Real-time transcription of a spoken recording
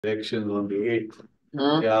election on the 8th.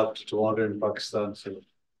 Yeah, tomorrow in Pakistan. So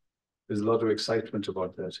there's a lot of excitement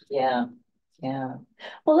about that. Yeah. Yeah.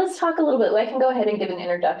 Well, let's talk a little bit. I can go ahead and give an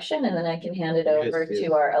introduction and then I can hand it over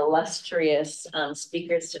to our illustrious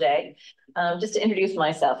speakers today. Just to introduce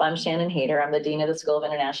myself, I'm Shannon Hayter. I'm the Dean of the School of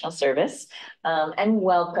International Service. And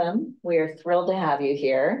welcome. We're thrilled to have you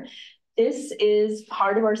here. This is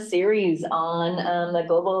part of our series on the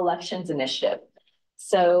Global Elections Initiative.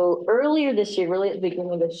 So earlier this year, really at the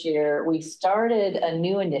beginning of this year, we started a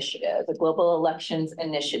new initiative, the Global Elections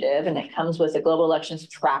Initiative, and it comes with a Global Elections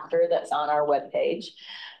tracker that's on our webpage.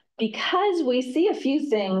 Because we see a few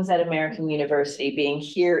things at American University being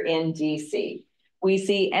here in DC. We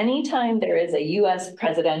see anytime there is a US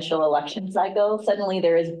presidential election cycle, suddenly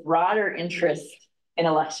there is broader interest in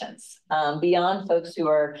elections, beyond folks who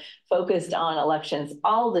are focused on elections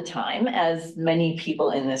all the time, as many people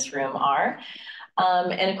in this room are.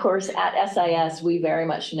 And of course, at SIS, we very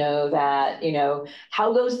much know that,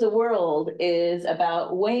 how goes the world is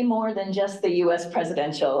about way more than just the US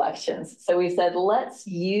presidential elections. So we said, let's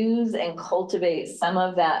use and cultivate some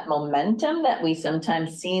of that momentum that we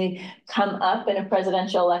sometimes see come up in a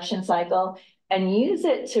presidential election cycle and use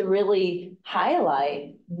it to really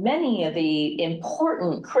highlight many of the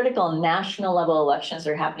important, critical national level elections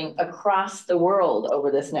that are happening across the world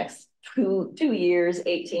over this next two years,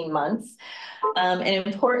 18 months. And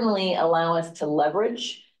importantly, allow us to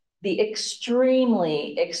leverage the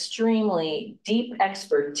extremely, extremely deep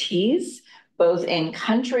expertise, both in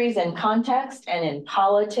countries and context and in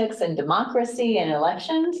politics and democracy and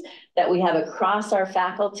elections that we have across our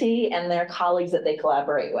faculty and their colleagues that they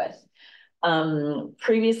collaborate with.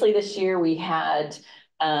 Previously this year, we had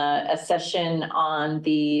a session on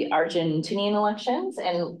the Argentinian elections,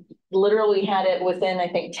 and literally had it within, I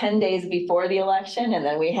think, 10 days before the election, and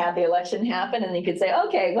then we had the election happen, and you could say,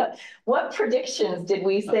 okay, what predictions did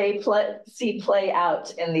we see play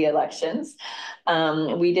out in the elections?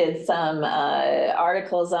 We did some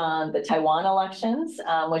articles on the Taiwan elections,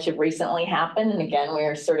 which have recently happened, and again,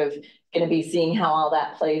 we're sort of going to be seeing how all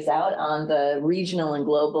that plays out on the regional and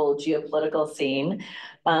global geopolitical scene.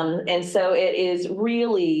 And so it is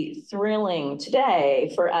really thrilling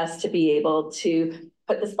today for us to be able to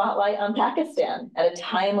put the spotlight on Pakistan at a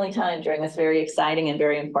timely time during this very exciting and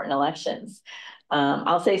very important elections.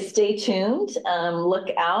 I'll say stay tuned, look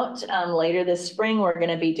out. Later this spring, we're going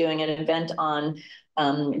to be doing an event on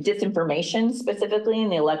disinformation, specifically in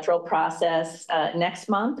the electoral process next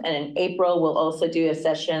month. And in April, we'll also do a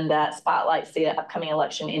session that spotlights the upcoming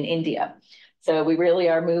election in India. So we really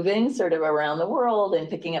are moving sort of around the world and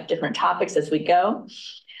picking up different topics as we go.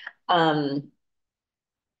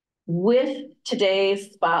 With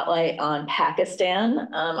today's spotlight on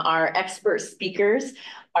Pakistan, our expert speakers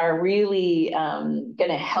are really going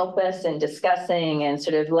to help us in discussing and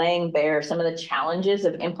sort of laying bare some of the challenges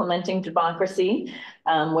of implementing democracy,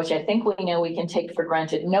 which I think we know we can take for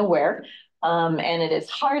granted nowhere. And it is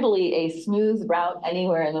hardly a smooth route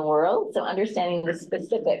anywhere in the world. So understanding the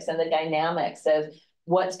specifics and the dynamics of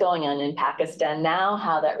what's going on in Pakistan now,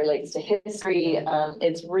 how that relates to history,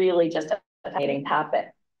 it's really just a fascinating topic.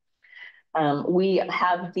 We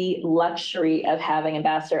have the luxury of having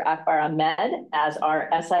Ambassador Akbar Ahmed as our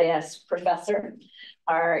SIS professor,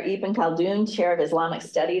 our Ibn Khaldun Chair of Islamic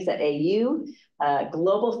Studies at AU,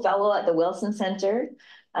 Global Fellow at the Wilson Center.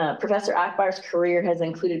 Professor Akbar's career has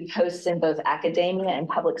included posts in both academia and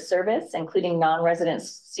public service, including non-resident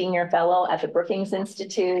senior fellow at the Brookings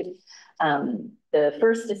Institute, the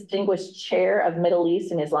first distinguished chair of Middle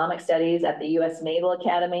East and Islamic Studies at the U.S. Naval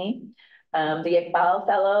Academy, the Iqbal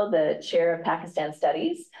Fellow, the chair of Pakistan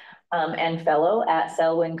Studies, and fellow at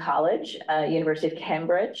Selwyn College, University of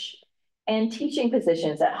Cambridge, and teaching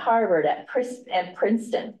positions at Harvard and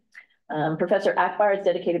Princeton. Professor Akbar has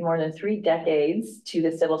dedicated more than 3 decades to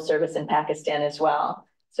the civil service in Pakistan as well.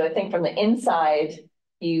 So I think from the inside,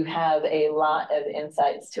 you have a lot of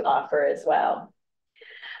insights to offer as well.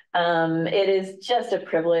 It is just a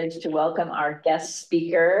privilege to welcome our guest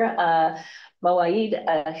speaker,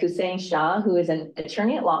 Mowahid Hussain Shah, who is an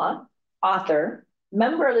attorney at law, author,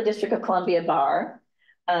 member of the District of Columbia Bar,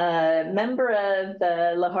 member of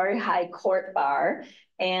the Lahore High Court Bar,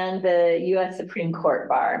 and the U.S. Supreme Court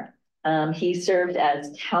Bar. He served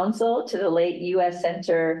as counsel to the late U.S.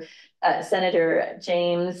 Senator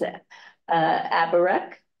James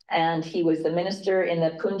Abarak, and he was the minister in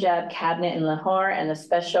the Punjab cabinet in Lahore and the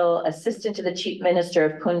special assistant to the chief minister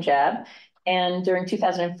of Punjab. And during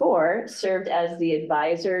 2004, served as the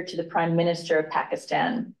advisor to the Prime Minister of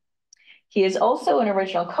Pakistan. He is also an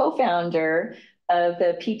original co-founder of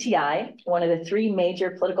the PTI, one of the 3 major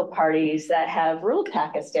political parties that have ruled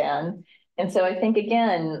Pakistan And so I think,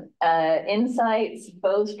 again, insights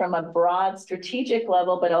both from a broad strategic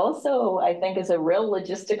level, but also I think is a real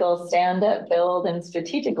logistical stand-up, build, and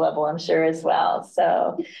strategic level, I'm sure, as well.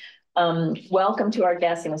 So welcome to our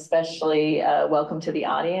guests, and especially welcome to the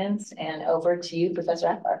audience. And over to you, Professor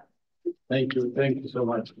Akbar. Thank you. Thank you so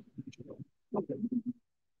much.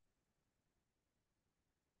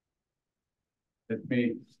 Let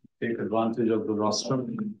me take advantage of the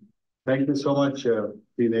rostrum. Thank you so much,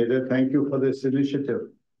 Pineda. Thank you for this initiative.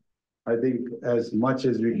 I think as much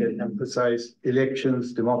as we can emphasize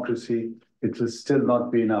elections, democracy, it will still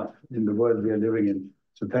not be enough in the world we are living in.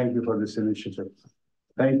 So thank you for this initiative.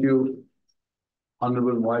 Thank you,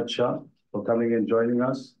 Honorable Mowahid Shah, for coming and joining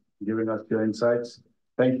us, giving us your insights.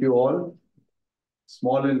 Thank you all.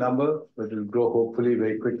 Small in number, but it will grow hopefully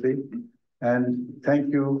very quickly. And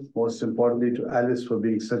thank you, most importantly, to Alice for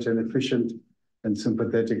being such an efficient and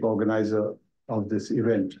sympathetic organizer of this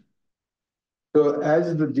event. So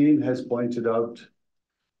as the Dean has pointed out,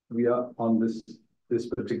 we are on this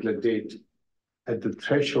particular date at the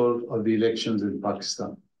threshold of the elections in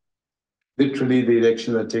Pakistan. Literally, the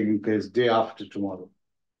elections are taking place day after tomorrow.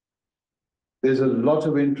 There's a lot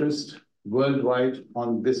of interest worldwide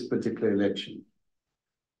on this particular election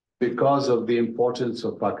because of the importance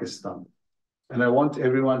of Pakistan. And I want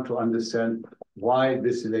everyone to understand why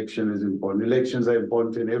this election is important. Elections are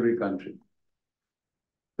important in every country.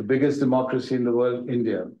 The biggest democracy in the world,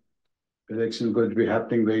 India. Election is going to be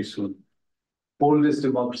happening very soon. Oldest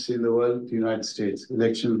democracy in the world, the United States.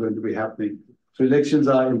 Election is going to be happening. So elections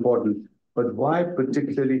are important. But why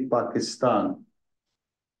particularly Pakistan?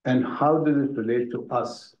 And how does it relate to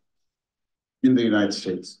us in the United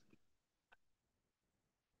States?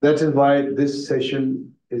 That is why this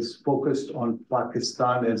session is focused on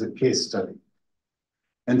Pakistan as a case study.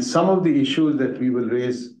 And some of the issues that we will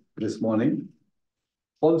raise this morning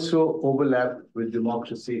also overlap with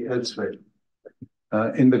democracy elsewhere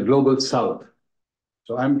in the global south.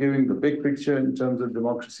 So I'm giving the big picture in terms of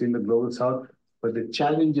democracy in the global south, but the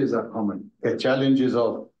challenges are common. The challenges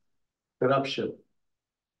of corruption,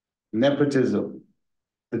 nepotism,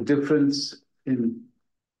 the difference in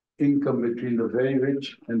income between the very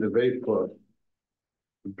rich and the very poor,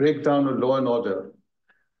 the breakdown of law and order,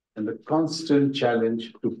 and the constant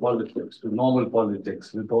challenge to politics, to normal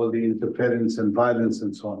politics, with all the interference and violence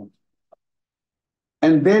and so on.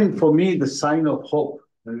 And then for me, the sign of hope,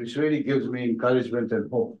 and which really gives me encouragement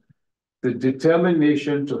and hope, the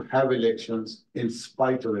determination to have elections in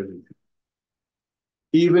spite of everything.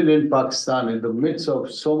 Even in Pakistan, in the midst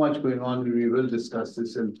of so much going on, we will discuss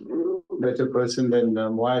this, and better person than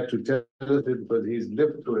Mowahid to tell us it because he's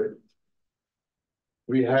lived through it.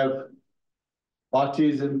 We have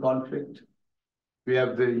parties in conflict. We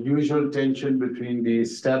have the usual tension between the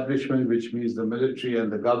establishment, which means the military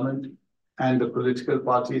and the government, and the political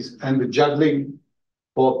parties, and the juggling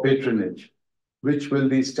for patronage. Which will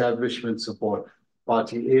the establishment support?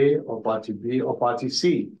 Party A or Party B or Party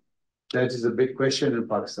C? That is a big question in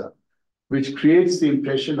Pakistan, which creates the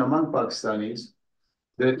impression among Pakistanis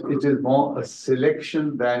that it is more a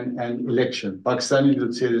selection than an election. Pakistanis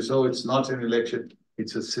would say this, oh, it's not an election,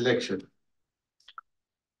 it's a selection.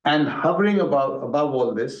 And hovering above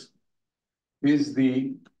all this is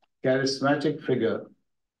the charismatic figure,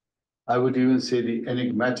 I would even say the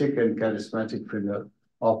enigmatic and charismatic figure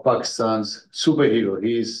of Pakistan's superhero.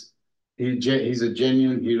 He's a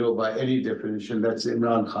genuine hero by any definition, that's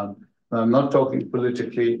Imran Khan. Now, I'm not talking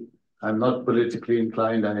politically. I'm not politically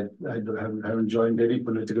inclined. I haven't joined any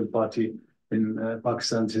political party in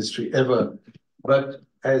Pakistan's history ever. But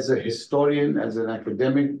as a historian, as an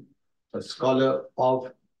academic, a scholar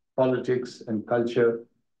of politics and culture,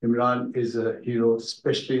 Imran is a hero,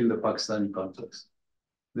 especially in the Pakistani context.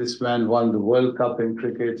 This man won the World Cup in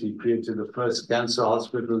cricket. He created the first cancer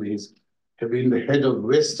hospital. He's been the head of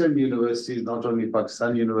Western universities, not only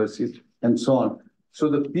Pakistan universities, and so on. So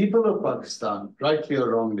the people of Pakistan, rightly or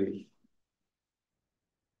wrongly,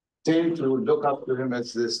 tend to look up to him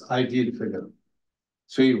as this ideal figure.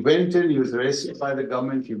 So he went in, he was arrested by the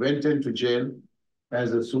government, he went into jail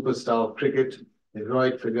as a superstar of cricket, a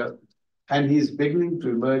heroic figure, and he's beginning to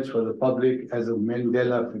emerge for the public as a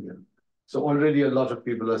Mandela figure. So already a lot of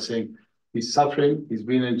people are saying he's suffering, he's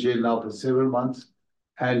been in jail now for several months,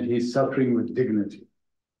 and he's suffering with dignity.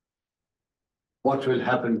 What will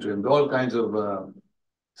happen to him? All kinds of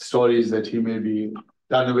stories that he may be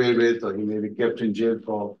done away with, or he may be kept in jail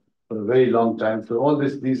for a very long time. So all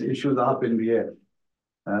these issues are up in the air.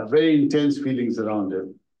 Very intense feelings around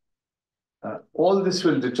him. All this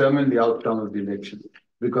will determine the outcome of the election.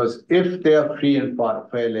 Because if they are free and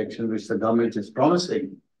fair elections, which the government is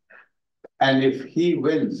promising, And if he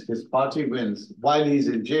wins, his party wins, while he's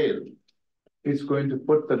in jail, it's going to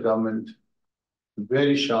put the government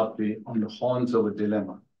very sharply on the horns of a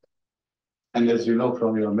dilemma. And as you know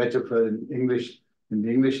from your metaphor in the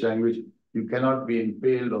English language, you cannot be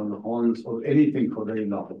impaled on the horns of anything for very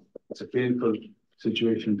long. It's a painful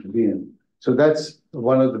situation to be in. So that's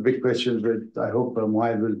one of the big questions that I hope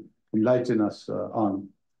Mowahid will enlighten us on.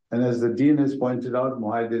 And as the Dean has pointed out,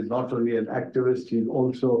 Mowahid is not only an activist, he's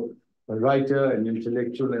also a writer, an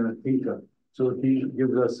intellectual, and a thinker. So he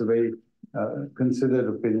gives us a very considered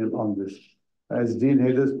opinion on this. As Dean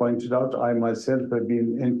Hayes pointed out, I myself have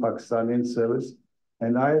been in Pakistan in service,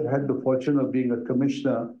 and I have had the fortune of being a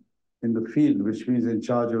commissioner in the field, which means in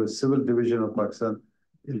charge of a civil division of Pakistan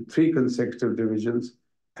in 3 consecutive divisions,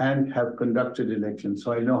 and have conducted elections.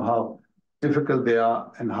 So I know how difficult they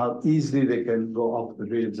are and how easily they can go off the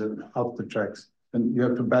rails and off the tracks. And you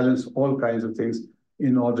have to balance all kinds of things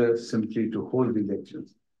in order simply to hold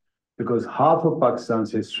elections. Because half of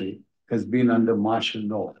Pakistan's history has been under martial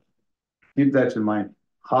law. Keep that in mind.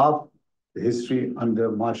 Half the history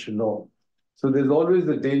under martial law. So there's always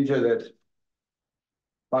the danger that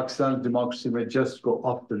Pakistan's democracy may just go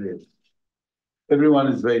off the rails. Everyone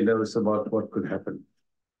is very nervous about what could happen.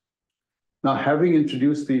 Now, having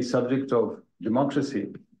introduced the subject of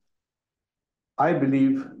democracy, I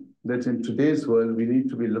believe that in today's world, we need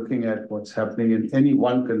to be looking at what's happening in any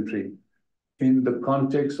one country in the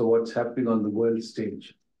context of what's happening on the world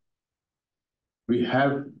stage. We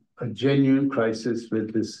have a genuine crisis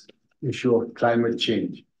with this issue of climate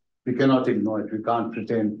change. We cannot ignore it. We can't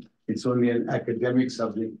pretend it's only an academic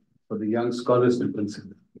subject for the young scholars to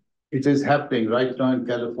consider. It is happening right now in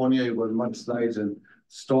California. You've got mudslides and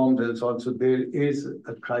storms and so on. So there is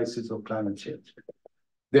a crisis of climate change.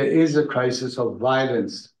 There is a crisis of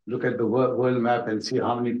violence. Look at the world map and see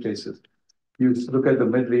how many places. You look at the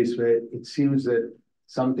Middle East, where it seems that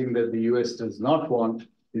something that the US does not want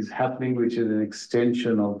is happening, which is an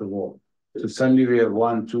extension of the war. So suddenly we have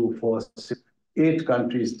 1, 2, 4, 6, 8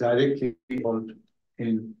 countries directly involved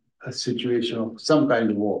in a situation of some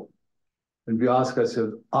kind of war. And we ask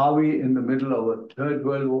ourselves, are we in the middle of a third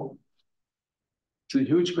world war? It's a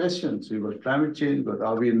huge question. So you've got climate change, but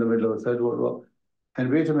are we in the middle of a third world war? And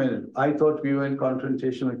wait a minute, I thought we were in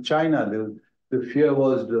confrontation with China. The fear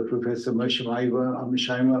was the Professor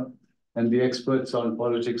Mishaimer and the experts on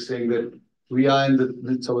politics saying that we are in the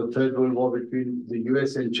midst of a third world war between the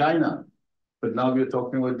US and China. But now we're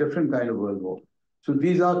talking about a different kind of world war. So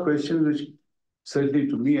these are questions which certainly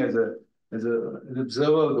to me as an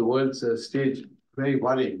observer of the world's stage, very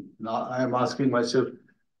worrying. Now I am asking myself,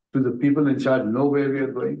 do the people in charge know where we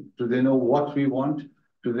are going? Do they know what we want?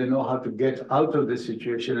 Do they know how to get out of this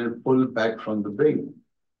situation and pull back from the brink?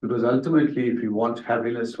 Because ultimately, if we want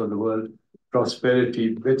happiness for the world,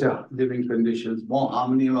 prosperity, better living conditions, more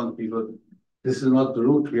harmony among people, this is not the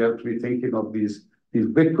route. We have to be thinking of these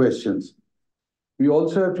big questions. We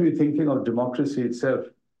also have to be thinking of democracy itself.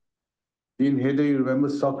 Dean Hayder, you remember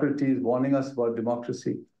Socrates warning us about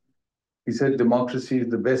democracy? He said democracy is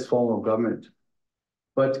the best form of government.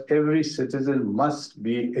 But every citizen must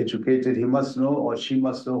be educated. He must know or she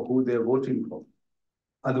must know who they're voting for.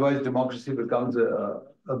 Otherwise, democracy becomes a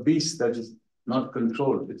beast that is not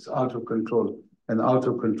controlled. It's out of control, an out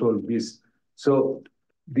of control beast. So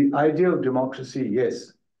the idea of democracy,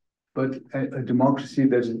 yes, but a democracy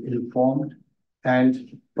that is informed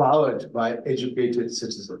and powered by educated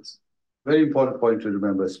citizens. Very important point to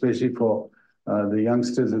remember, especially for the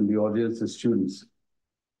youngsters in the audience, the students.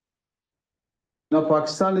 Now,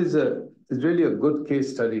 Pakistan is really a good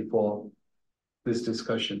case study for this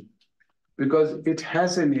discussion because it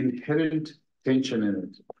has an inherent tension in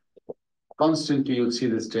it. Constantly, you'll see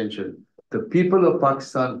this tension. The people of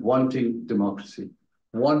Pakistan wanting democracy,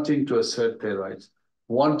 wanting to assert their rights,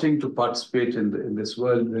 wanting to participate in this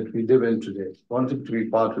world that we live in today, wanting to be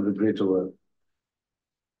part of the greater world.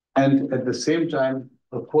 And at the same time,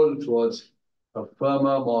 a pull towards a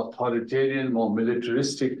firmer, more authoritarian, more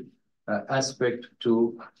militaristic aspect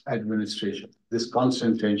to administration, this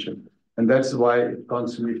constant tension. And that's why it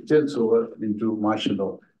constantly tilts over into martial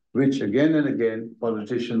law, which again and again,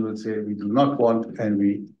 politicians will say we do not want and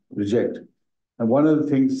we reject. And one of the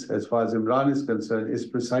things, as far as Imran is concerned, is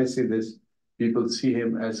precisely this. People see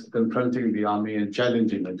him as confronting the army and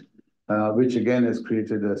challenging it, which again has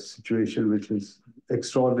created a situation which is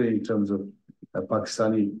extraordinary in terms of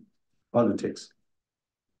Pakistani politics.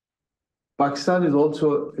 Pakistan is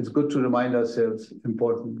also, it's good to remind ourselves,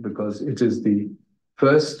 important because it is the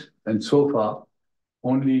first and so far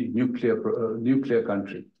only nuclear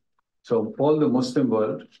country. So all the Muslim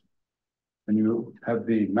world, when you have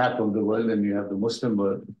the map of the world and you have the Muslim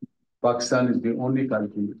world, Pakistan is the only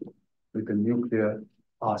country with a nuclear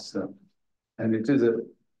arsenal, and it is a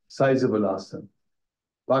sizable arsenal.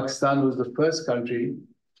 Pakistan was the first country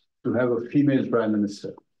to have a female prime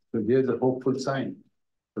minister. So here's a hopeful sign.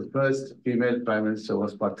 The first female prime minister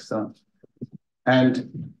was Pakistan.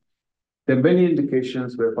 And there are many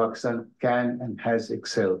indications where Pakistan can and has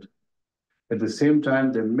excelled. At the same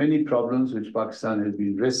time, there are many problems which Pakistan has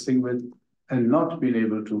been wrestling with and not been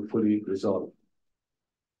able to fully resolve.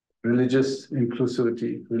 Religious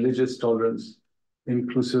inclusivity, religious tolerance,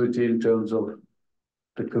 inclusivity in terms of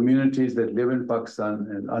the communities that live in Pakistan,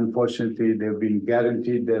 and unfortunately, they've been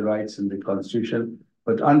guaranteed their rights in the constitution.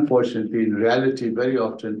 But unfortunately, in reality, very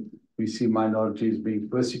often we see minorities being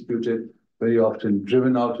persecuted, very often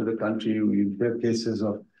driven out of the country. We hear cases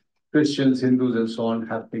of Christians, Hindus, and so on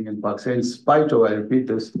happening in Pakistan. In spite of, I repeat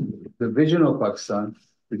this, the vision of Pakistan,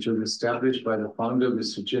 which was established by the founder,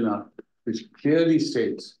 Mr. Jinnah, which clearly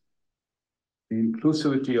states the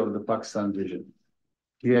inclusivity of the Pakistan vision.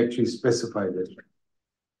 He actually specified it.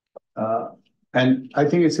 And I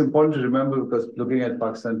think it's important to remember, because looking at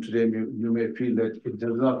Pakistan today, you may feel that it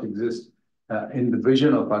does not exist in the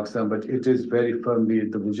vision of Pakistan, but it is very firmly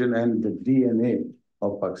the vision and the DNA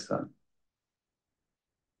of Pakistan.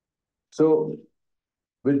 So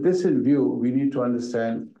with this in view, we need to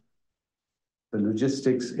understand the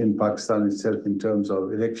logistics in Pakistan itself in terms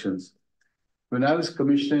of elections. When I was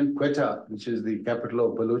commissioner in Quetta, which is the capital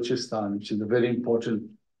of Balochistan, which is a very important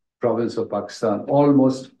province of Pakistan,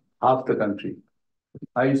 almost half the country,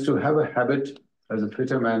 I used to have a habit as a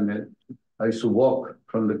fitter man there. I used to walk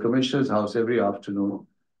from the commissioner's house every afternoon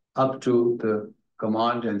up to the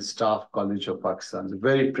Command and Staff College of Pakistan. It's a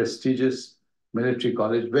very prestigious military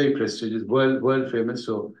college, very prestigious, world famous.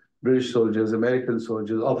 So British soldiers, American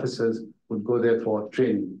soldiers, officers would go there for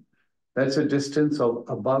training. That's a distance of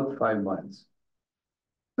about 5 miles.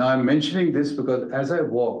 Now I'm mentioning this because as I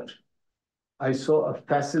walked, I saw a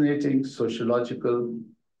fascinating sociological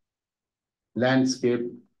landscape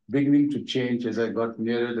beginning to change as I got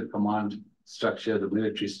nearer the command structure, the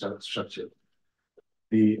military structure.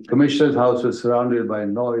 The commissioner's house was surrounded by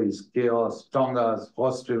noise, chaos, tongas,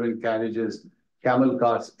 horse-driven carriages, camel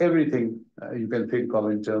carts, everything you can think of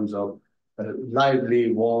in terms of a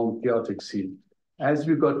lively, warm, chaotic scene. As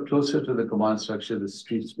we got closer to the command structure, the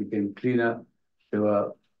streets became cleaner. There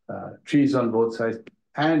were trees on both sides,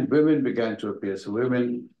 and women began to appear. So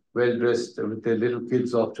women, well-dressed, with their little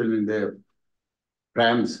kids often in their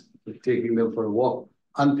prams, taking them for a walk,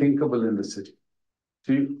 unthinkable in the city.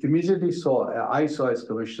 So you immediately I saw as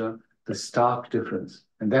commissioner, the stark difference.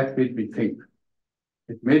 And that made me think.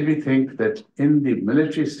 It made me think that in the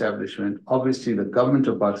military establishment, obviously the government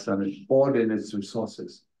of Pakistan has poured in its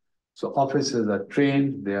resources. So officers are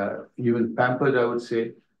trained, they are even pampered, I would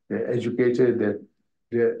say, they're educated,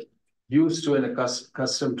 they're used to and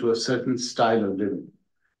accustomed to a certain style of living.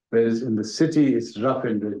 Whereas in the city, it's rough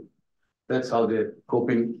and ready. That's how they're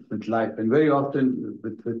coping with life, and very often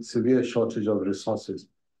with severe shortage of resources.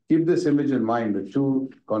 Keep this image in mind, the two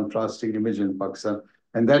contrasting images in Pakistan,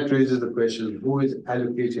 and that raises the question of who is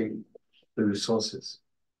allocating the resources?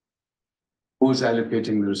 Who's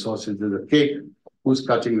allocating the resources to the cake? Who's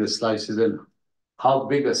cutting the slices, and how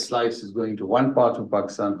big a slice is going to one part of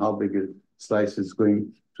Pakistan, how big a slice is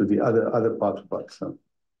going to the other part of Pakistan.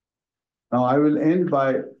 Now, I will end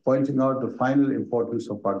by pointing out the final importance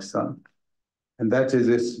of Pakistan, and that is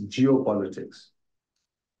its geopolitics.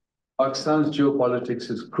 Pakistan's geopolitics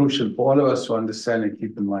is crucial for all of us to understand and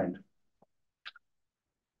keep in mind.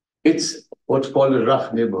 It's what's called a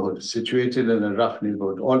rough neighborhood, situated in a rough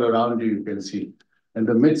neighborhood. All around you, you can see. In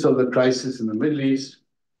the midst of the crisis in the Middle East,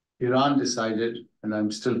 Iran decided, and I'm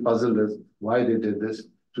still puzzled as why they did this,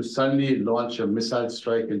 to suddenly launch a missile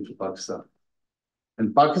strike into Pakistan.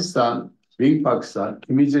 And Pakistan, being Pakistan,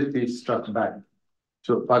 immediately struck back.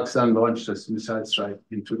 So Pakistan launched a missile strike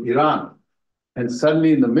into Iran. And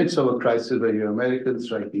suddenly, in the midst of a crisis where you have Americans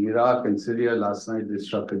striking Iraq and Syria, last night they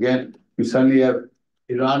struck again, you suddenly have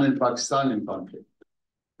Iran and Pakistan in conflict.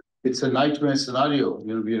 It's a nightmare scenario.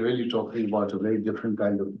 We're really talking about a very different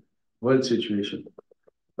kind of world situation.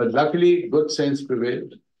 But luckily, good sense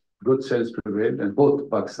prevailed, and both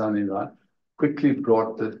Pakistan and Iran quickly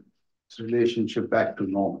brought the relationship back to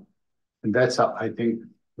normal. And that's how I think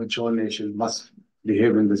mature nations must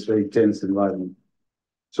behave in this very tense environment.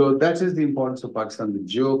 So that is the importance of Pakistan, the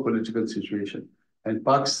geopolitical situation. And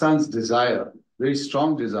Pakistan's desire, very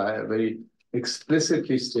strong desire, very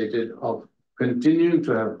explicitly stated, of continuing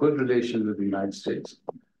to have good relations with the United States,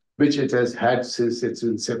 which it has had since its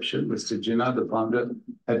inception. Mr. Jinnah, the founder,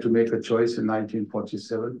 had to make a choice in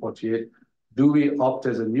 1947, 48. Do we opt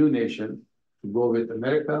as a new nation to go with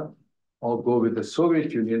America, or go with the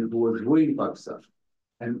Soviet Union, who was ruling Pakistan.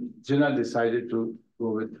 And Jinnah decided to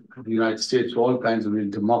go with the United States for all kinds of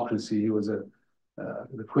democracy. He was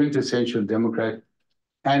the quintessential Democrat.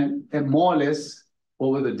 And more or less,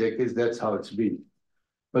 over the decades, that's how it's been.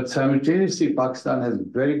 But simultaneously, Pakistan has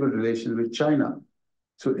very good relations with China.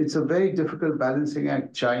 So it's a very difficult balancing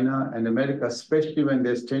act, China and America, especially when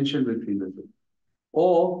there's tension between the two.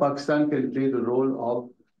 Or Pakistan can play the role of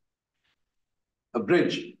a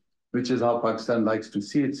bridge, which is how Pakistan likes to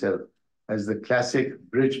see itself, as the classic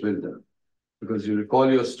bridge builder. Because you recall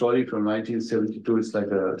your story from 1972, it's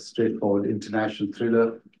like a straightforward international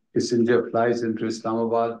thriller. Kissinger flies into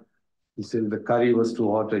Islamabad. He said the curry was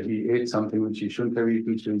too hot, or he ate something which he shouldn't have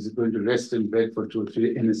eaten, so he's going to rest in bed for 2 or 3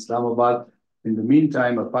 days in Islamabad. In the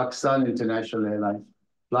meantime, a Pakistan international airline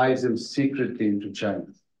flies him secretly into China,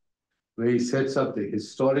 where he sets up the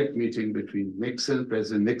historic meeting between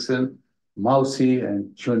President Nixon, Mao Zedong,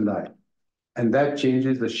 and Chun-Lai. And that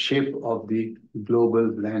changes the shape of the global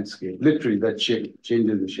landscape. Literally, that shape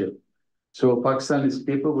changes the shape. So Pakistan is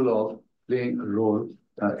capable of playing a role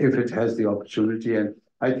if it has the opportunity. And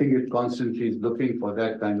I think it constantly is looking for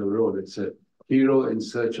that kind of role. It's a hero in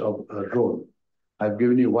search of a role. I've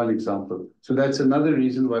given you one example. So that's another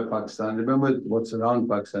reason why Pakistan, remember what's around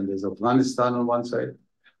Pakistan. There's Afghanistan on one side.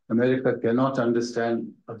 America cannot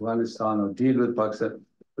understand Afghanistan or deal with Pakistan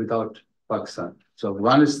without Pakistan. So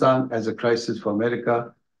Afghanistan as a crisis for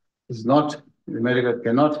America is not, America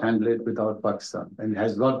cannot handle it without Pakistan and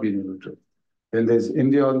has not been able to. Then there's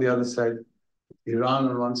India on the other side, Iran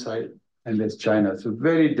on one side, and there's China. It's a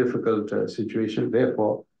very difficult situation.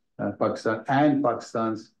 Therefore, Pakistan and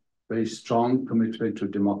Pakistan's very strong commitment to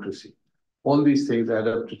democracy. All these things add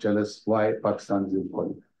up to tell us why Pakistan is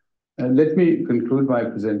important. And let me conclude my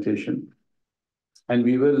presentation. And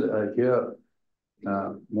we will hear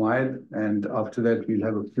Mowahid, and after that we'll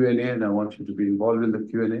have a Q&A, and I want you to be involved in the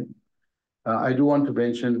Q&A. I do want to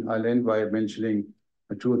mention, I'll end by mentioning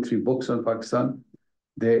 2 or 3 books on Pakistan.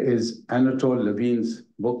 There is Anatole Levine's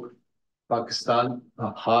book, Pakistan,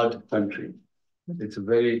 A Hard Country. It's a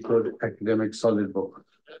very good academic, solid book.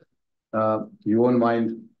 You won't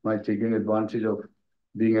mind my taking advantage of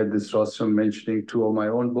being at this rostrum, mentioning 2 of my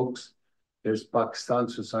own books. There's Pakistan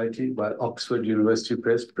Society by Oxford University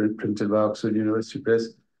Press, printed by Oxford University Press,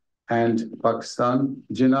 and Pakistan,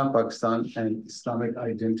 Jinnah, Pakistan, and Islamic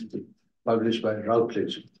Identity, published by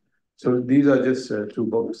Routledge. So these are just 2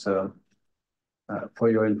 books for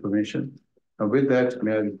your information. With that,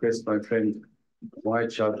 may I request my friend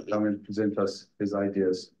Mowahid Shah to come and present us his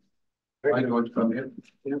ideas. Why do you want to come here?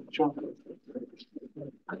 Yeah, sure.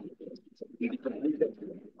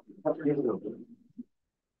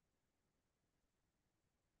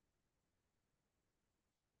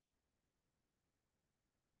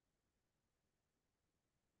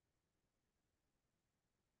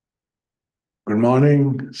 Good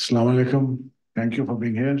morning. Assalamu alaikum. Thank you for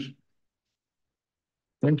being here.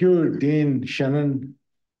 Thank you, Dean Shannon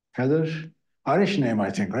Heather. Irish name,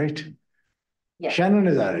 I think, right? Yeah. Shannon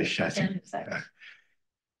is Irish, I think.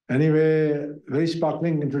 Anyway, very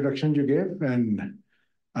sparkling introduction you gave, and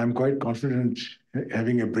I'm quite confident,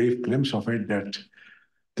 having a brief glimpse of it, that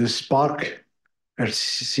the spark at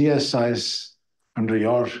CSIS under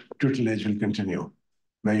your tutelage will continue.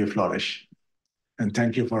 May you flourish. And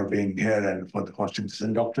thank you for being here and for hosting this.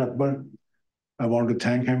 And Dr. Akbar, I want to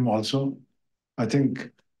thank him also. I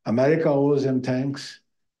think America owes him thanks.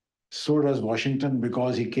 So does Washington,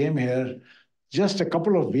 because he came here just a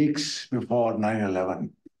couple of weeks before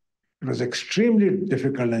 9/11. It was extremely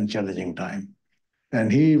difficult and challenging time.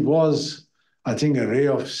 And he was, I think, a ray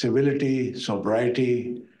of civility,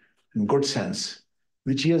 sobriety, and good sense,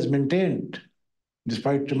 which he has maintained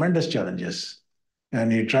despite tremendous challenges.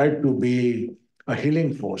 And he tried to be a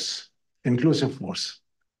healing force, inclusive force.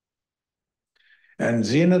 And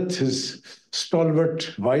Zeenat, his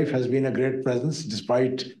stalwart wife, has been a great presence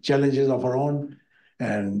despite challenges of her own.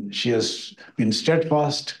 And she has been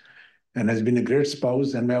steadfast and has been a great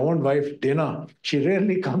spouse. And my own wife, Dana, she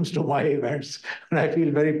rarely comes to my events. And I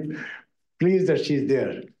feel very pleased that she's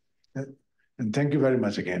there. And thank you very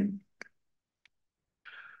much again.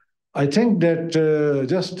 I think that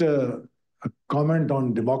just a comment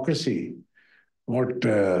on democracy. What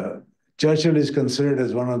Churchill is considered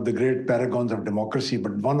as one of the great paragons of democracy,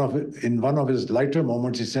 but in one of his lighter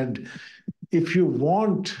moments, he said, if you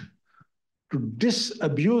want to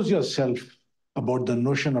disabuse yourself about the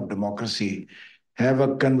notion of democracy, have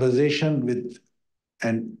a conversation with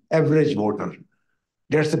an average voter.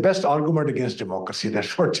 That's the best argument against democracy.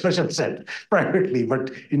 That's what Churchill said privately,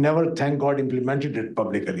 but he never, thank God, implemented it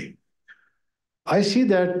publicly. I see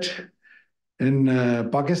that in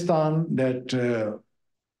Pakistan, that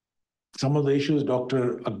some of the issues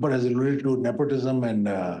Dr. Akbar has alluded to, nepotism and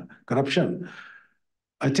corruption.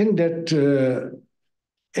 I think that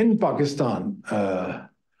in Pakistan,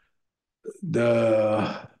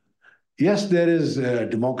 yes, there is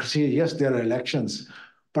democracy, yes, there are elections,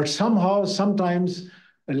 but somehow, sometimes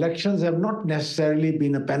elections have not necessarily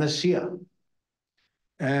been a panacea.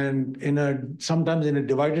 And sometimes in a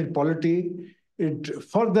divided polity, it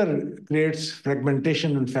further creates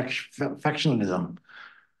fragmentation and factionalism.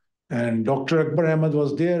 And Dr. Akbar Ahmed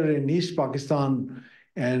was there in East Pakistan,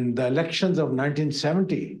 and the elections of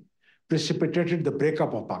 1970 precipitated the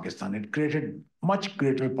breakup of Pakistan. It created much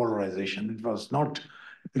greater polarization. It was not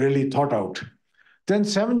really thought out. Then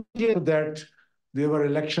 7 years after that, there were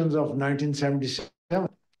elections of 1977,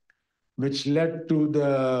 which led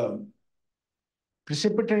to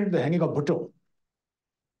precipitated the hanging of Bhutto.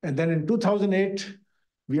 And then in 2008,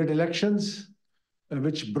 we had elections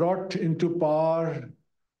which brought into power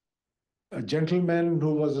a gentleman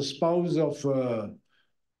who was a spouse of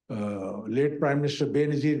late Prime Minister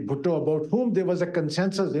Benazir Bhutto, about whom there was a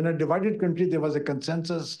consensus. In a divided country, there was a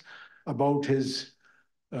consensus about his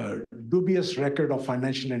dubious record of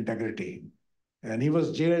financial integrity. And he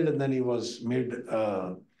was jailed, and then he was made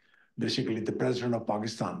basically the president of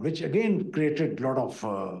Pakistan, which again created a lot of,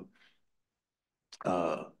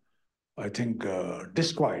 I think,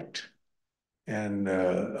 disquiet and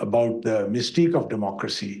about the mystique of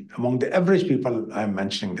democracy among the average people. I'm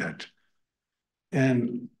mentioning that.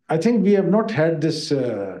 And I think we have not had this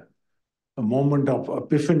a moment of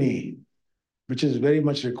epiphany, which is very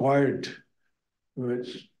much required,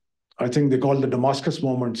 which I think they call the Damascus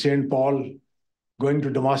moment. St. Paul going to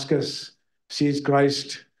Damascus, sees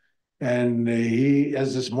Christ, and he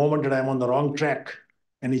has this moment that I'm on the wrong track,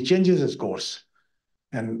 and he changes his course.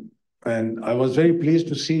 And I was very pleased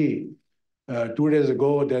to see 2 days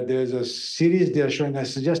ago that there's a series they are showing. I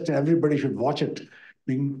suggest everybody should watch it,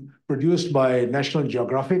 being produced by National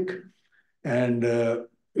Geographic and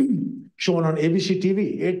shown on ABC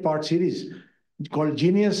TV, 8-part series called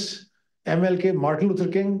Genius, MLK, Martin Luther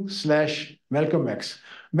King / Malcolm X.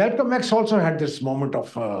 Malcolm X also had this moment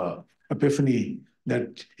of epiphany,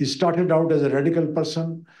 that he started out as a radical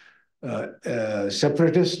person,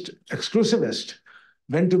 separatist, exclusivist,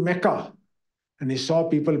 went to Mecca, and he saw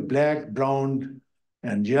people black, brown,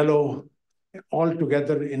 and yellow all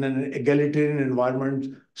together in an egalitarian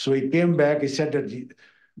environment. So he came back, he said that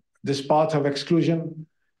this path of exclusion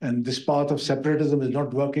and this path of separatism is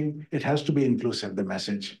not working. It has to be inclusive, the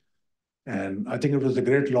message. And I think it was a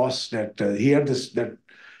great loss that he had this, that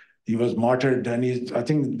he was martyred, and I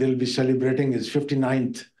think they'll be celebrating his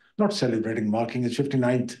 59th, not celebrating, marking his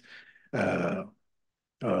 59th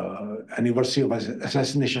anniversary of his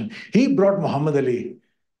assassination. He brought Muhammad Ali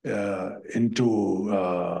into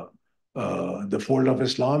the fold of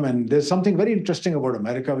Islam. And there's something very interesting about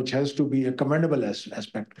America, which has to be a commendable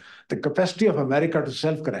aspect. The capacity of America to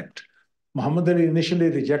self-correct. Muhammad Ali initially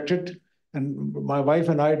rejected, and my wife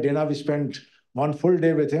and I, Dana, we spent one full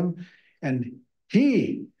day with him, and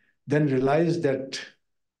he then realized that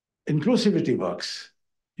inclusivity works.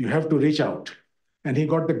 You have to reach out. And he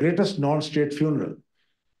got the greatest non-state funeral.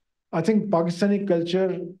 I think Pakistani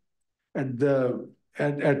culture at the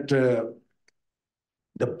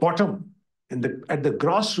bottom, at the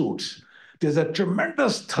grassroots, there's a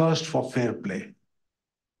tremendous thirst for fair play,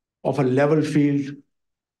 of a level field,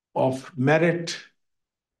 of merit,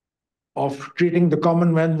 of treating the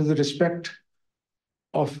common man with respect,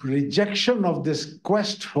 of rejection of this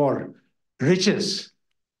quest for riches,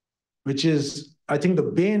 which is, I think, the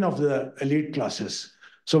bane of the elite classes.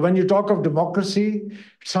 So when you talk of democracy,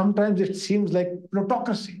 sometimes it seems like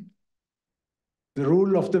plutocracy, the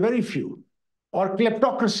rule of the very few, or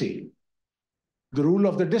kleptocracy, the rule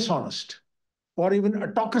of the dishonest, or even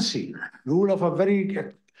autocracy, rule of a very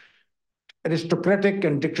aristocratic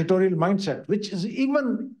and dictatorial mindset, which is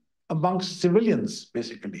even amongst civilians,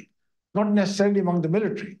 basically, not necessarily among the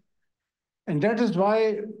military. And that is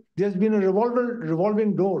why there's been a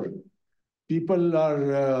revolving door. People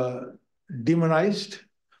are demonized.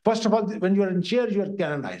 First of all, when you are in chair, you are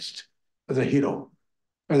canonized as a hero,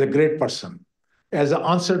 as a great person, as an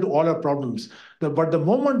answer to all our problems. But the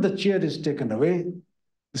moment the chair is taken away,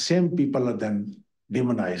 the same people are then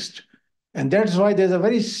demonized. And that's why there's a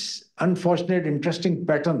very unfortunate, interesting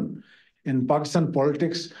pattern in Pakistan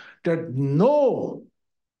politics, that no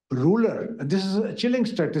ruler, and this is a chilling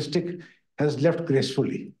statistic, has left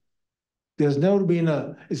gracefully. There's never been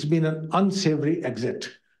it's been an unsavory exit,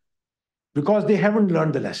 because they haven't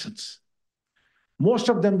learned the lessons. Most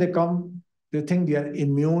of them, they think they are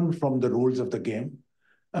immune from the rules of the game.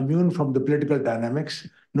 immune from the political dynamics.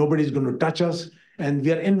 Nobody's going to touch us, and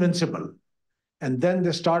we are invincible. And then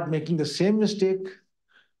they start making the same mistake,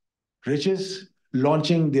 riches,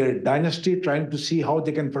 launching their dynasty, trying to see how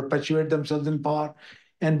they can perpetuate themselves in power,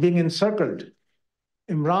 and being encircled.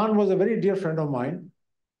 Imran was a very dear friend of mine,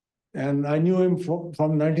 and I knew him from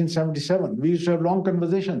 1977. We used to have long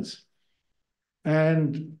conversations.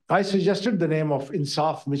 And I suggested the name of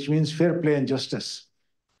Insaf, which means fair play and justice,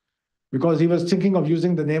 because he was thinking of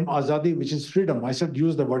using the name Azadi, which is freedom. I said,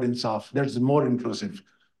 use the word Insaf. That's more inclusive.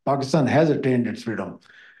 Pakistan has attained its freedom.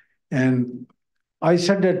 And I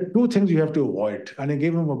said that two things you have to avoid. And I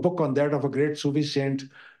gave him a book on that of a great Sufi saint,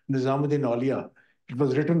 Nizamuddin Aulia. It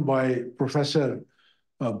was written by Professor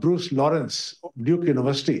Bruce Lawrence of Duke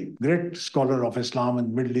University, great scholar of Islam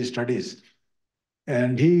and Middle East studies.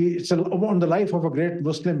 And it's on the life of a great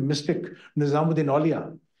Muslim mystic, Nizamuddin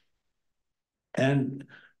Aulia. And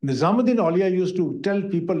Nizamuddin Aulia used to tell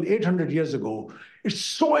people 800 years ago, it's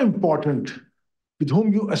so important with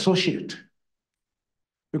whom you associate.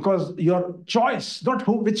 Because your choice, not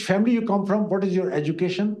which family you come from, what is your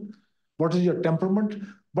education, what is your temperament,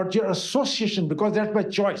 but your association, because that's by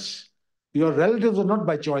choice. Your relatives are not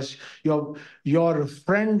by choice. Your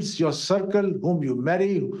friends, your circle, whom you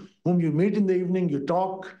marry, whom you meet in the evening, you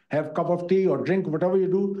talk, have a cup of tea or drink, whatever you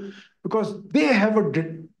do, because they have a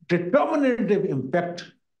determinative impact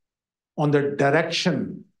on the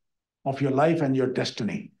direction of your life and your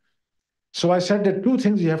destiny. So I said that two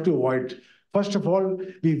things you have to avoid. First of all,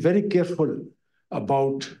 be very careful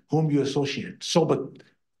about whom you associate, sobat,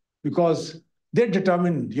 because they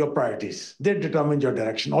determine your priorities. They determine your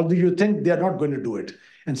direction, although you think they are not going to do it.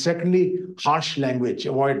 And secondly, harsh language,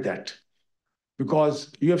 avoid that.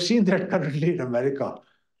 Because you have seen that currently in America,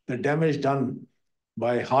 the damage done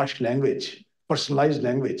by harsh language, personalized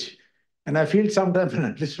language. And I feel sometimes when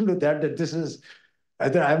I listen to that this is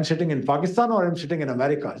either I'm sitting in Pakistan or I'm sitting in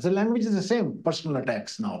America. The language is the same, personal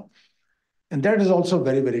attacks now. And that is also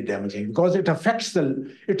very, very damaging because it affects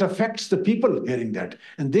the people hearing that.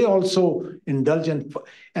 And they also indulge in,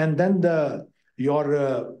 and then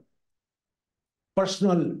your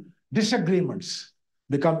personal disagreements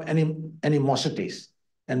become animosities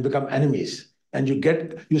and become enemies. And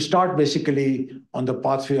you start basically on the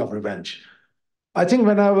pathway of revenge. I think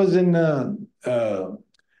when I was in,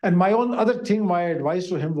 and my own other thing, my advice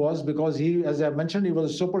to him was, because he, as I mentioned, he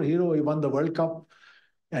was a superhero. He won the World Cup.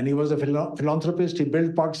 And he was a philanthropist. He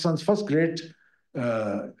built Pakistan's first great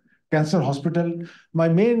cancer hospital. My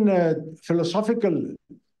main philosophical,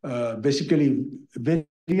 basically,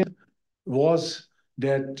 variant was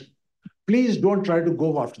that please don't try to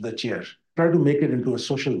go after the chair. Try to make it into a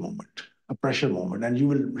social movement, a pressure movement, and you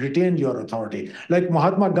will retain your authority. Like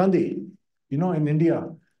Mahatma Gandhi, in India,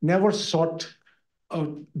 never sought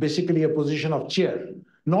basically a position of chair,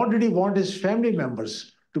 nor did he want his family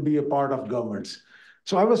members to be a part of governments.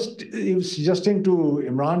 So I was suggesting to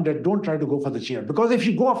Imran that don't try to go for the chair, because if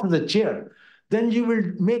you go after the chair, then you will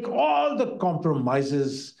make all the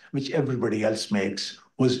compromises which everybody else makes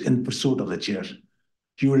was in pursuit of the chair.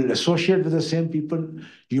 You will associate with the same people.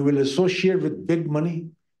 You will associate with big money.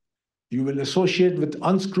 You will associate with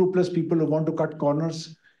unscrupulous people who want to cut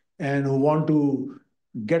corners and who want to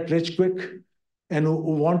get rich quick and who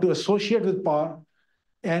want to associate with power.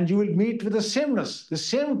 And you will meet with the sameness. The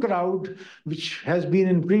same crowd, which has been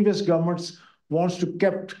in previous governments, wants to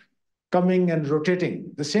keep coming and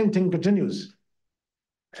rotating. The same thing continues.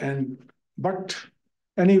 But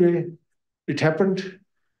anyway, it happened.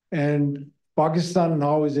 And Pakistan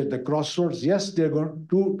now is at the crossroads. Yes, they're going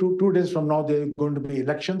two days from now, there are going to be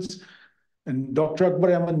elections. And Dr.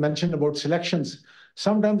 Akbar Ahmed mentioned about selections.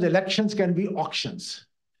 Sometimes elections can be auctions.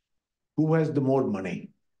 Who has the more money?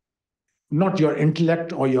 Not your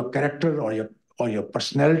intellect or your character or your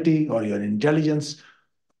personality or your intelligence,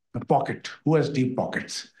 the pocket, who has deep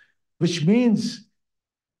pockets, which means,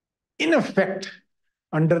 in effect,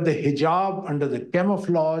 under the hijab, under the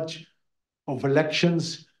camouflage of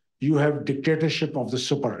elections, you have dictatorship of the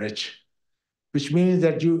super rich, which means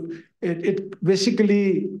that it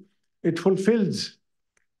basically fulfills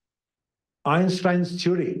Einstein's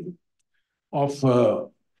theory of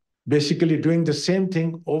basically doing the same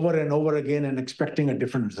thing over and over again and expecting a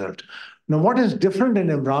different result. Now, what is different in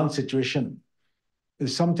Imran's situation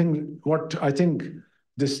is something what I think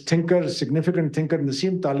this significant thinker,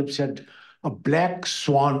 Nassim Taleb said, a black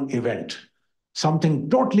swan event, something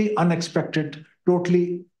totally unexpected,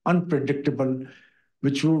 totally unpredictable,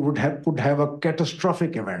 which could have a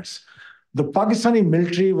catastrophic events. The Pakistani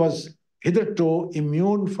military was hitherto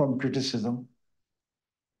immune from criticism,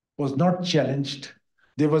 was not challenged.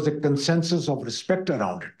 There was a consensus of respect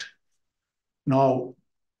around it. Now,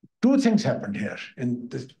 two things happened here in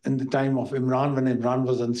the time of Imran, when Imran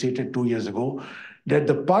was unseated 2 years ago, that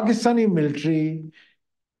the Pakistani military,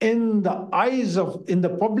 in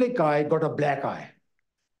the public eye, got a black eye.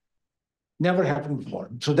 Never happened before.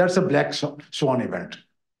 So that's a black swan event,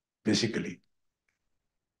 basically.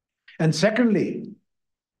 And secondly,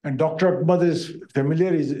 and Dr. Akbar is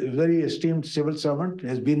familiar, he's a very esteemed civil servant,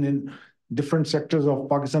 has been in different sectors of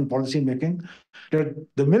Pakistan policy making, that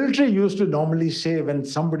the military used to normally say when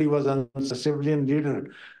somebody was a civilian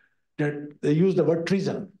leader, that they used the word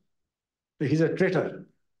treason. He's a traitor.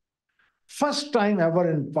 First time ever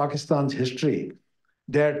in Pakistan's history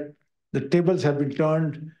that the tables have been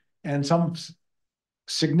turned and some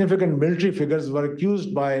significant military figures were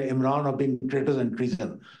accused by Imran of being traitors and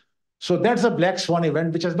treason. So that's a black swan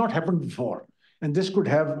event, which has not happened before. And this could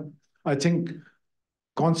have, I think,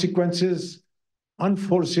 consequences,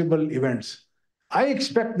 unforeseeable events. I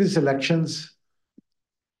expect these elections,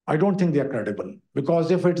 I don't think they are credible, because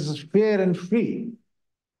if it is fair and free,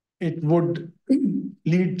 it would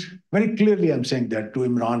lead, very clearly I'm saying that, to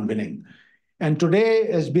Imran winning. And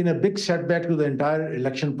today has been a big setback to the entire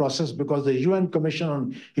election process, because the UN Commission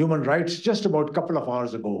on Human Rights, just about a couple of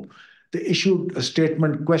hours ago, they issued a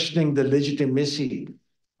statement questioning the legitimacy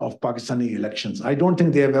of Pakistani elections. I don't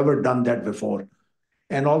think they have ever done that before.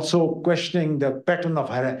 And also questioning the pattern of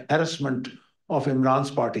harassment of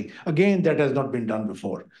Imran's party. Again, that has not been done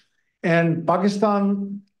before. And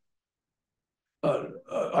Pakistan,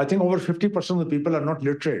 I think over 50% of the people are not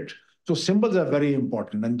literate. So symbols are very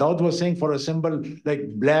important. And Daud was saying for a symbol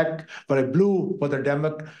like black, for a blue for the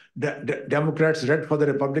Democrats, red for the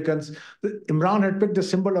Republicans. Imran had picked the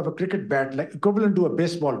symbol of a cricket bat, like equivalent to a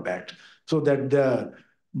baseball bat, so that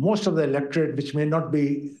most of the electorate, which may not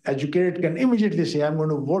be educated, can immediately say, I'm going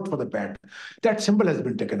to vote for the bat. That symbol has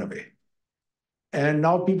been taken away. And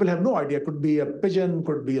now people have no idea. Could be a pigeon,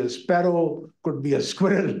 could be a sparrow, could be a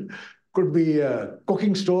squirrel, could be a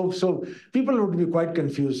cooking stove. So people would be quite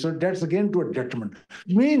confused. So that's again to a detriment.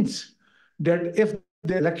 It means that if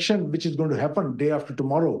the election, which is going to happen day after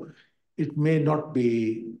tomorrow, it may not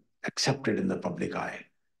be accepted in the public eye.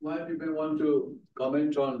 Why you may want to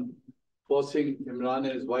comment on forcing Imran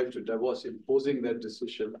and his wife to divorce, imposing that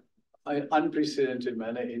decision in unprecedented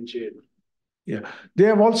manner in jail. Yeah, they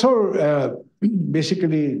have also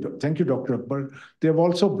basically, thank you, Dr. Akbar, they have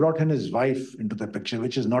also brought in his wife into the picture,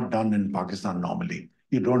 which is not done in Pakistan normally.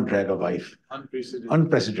 You don't drag a wife. Unprecedented.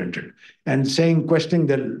 Unprecedented. And questioning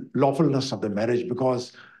the lawfulness of the marriage,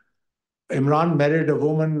 because Imran married a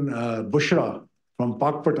woman, Bushra, from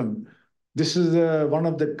Pakpatan. This is one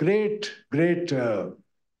of the great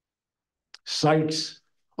sites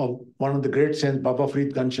of one of the great saints, Baba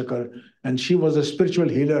Farid Ganshakar, and she was a spiritual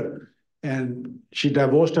healer. And she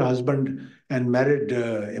divorced her husband and married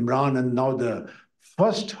Imran, and now the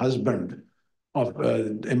first husband of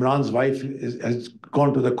Imran's wife has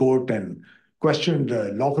gone to the court and questioned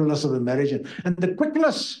the lawfulness of the marriage. And the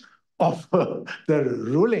quickness of the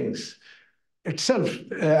rulings itself,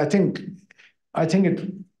 I think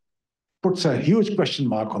it puts a huge question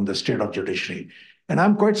mark on the state of judiciary. And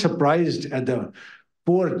I'm quite surprised at the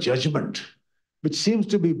poor judgment, which seems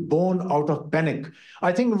to be born out of panic.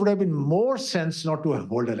 I think it would have been more sense not to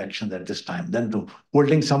hold elections at this time than to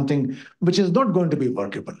holding something which is not going to be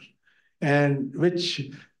workable. And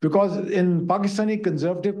because in Pakistani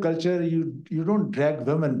conservative culture, you don't drag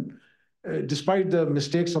women, despite the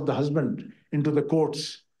mistakes of the husband, into the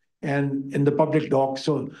courts and in the public dock.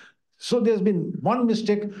 So there's been one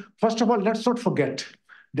mistake. First of all, let's not forget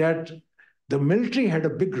that the military had a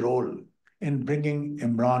big role in bringing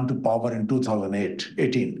Imran to power in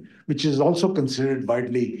 2018, which is also considered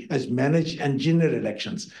widely as managed engineer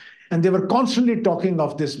elections. And they were constantly talking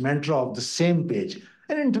of this mantra of the same page,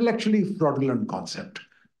 an intellectually fraudulent concept.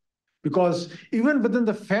 Because even within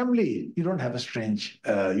the family, you don't have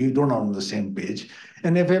you don't are on the same page.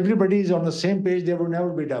 And if everybody is on the same page, there will never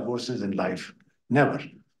be divorces in life. Never.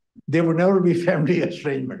 There would never be family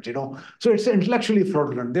estrangement, So it's intellectually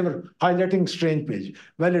fraudulent. They were highlighting strange page.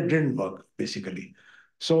 Well, it didn't work, basically.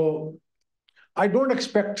 So I don't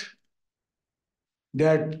expect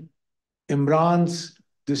that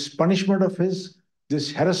this punishment of his,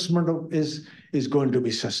 this harassment of his, is going to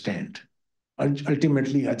be sustained.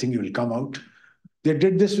 Ultimately, I think he will come out. They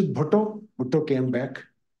did this with Bhutto. Bhutto came back.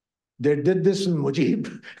 They did this with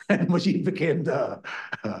Mujib, and Mujib became the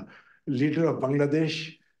leader of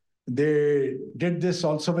Bangladesh. They did this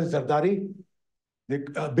also with Zardari.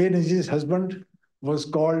 Benazir's husband was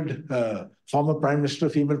called former prime minister,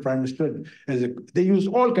 female prime minister. They used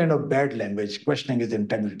all kind of bad language, questioning his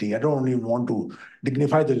integrity. I don't even want to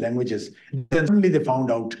dignify the languages. Then suddenly they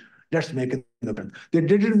found out Let's make it the pattern. They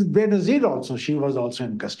did it with Benazir also. She was also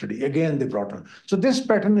in custody. Again, they brought her. So this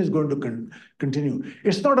pattern is going to continue.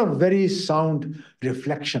 It's not a very sound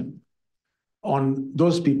reflection on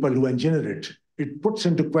those people who engineer it. It puts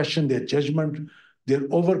into question their judgment, their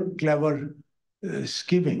over-clever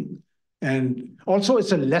scheming. And also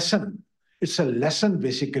it's a lesson. It's a lesson,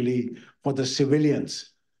 basically, for the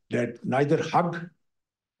civilians that neither hug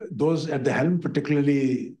those at the helm,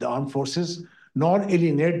 particularly the armed forces, nor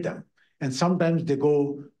alienate them. And sometimes they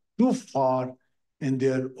go too far in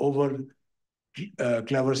their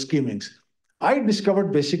clever schemings. I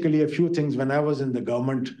discovered basically a few things when I was in the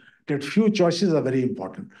government, that few choices are very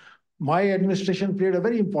important. My administration played a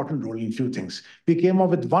very important role in few things. We came up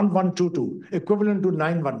with 1122, equivalent to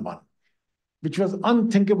 911, which was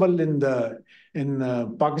unthinkable in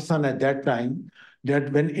Pakistan at that time,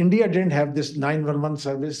 that when India didn't have this 911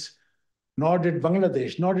 service, nor did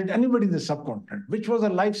Bangladesh, nor did anybody in the subcontinent, which was a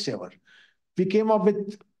lifesaver. We came up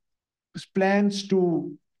with plans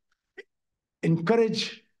to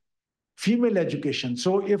encourage female education.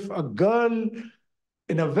 So if a girl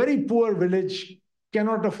in a very poor village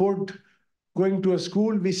cannot afford going to a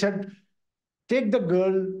school, we said, take the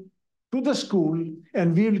girl to the school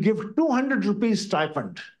and we will give 200 rupees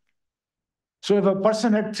stipend. So if a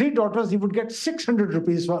person had 3 daughters, he would get 600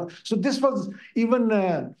 rupees. So this was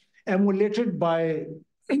even emulated by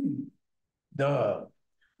the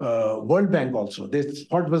World Bank also. They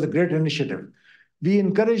thought it was a great initiative. We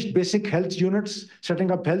encouraged basic health units,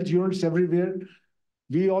 setting up health units everywhere.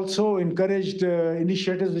 We also encouraged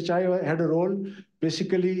initiatives which I had a role,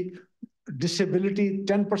 basically disability.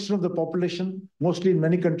 10% of the population, mostly in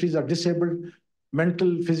many countries, are disabled,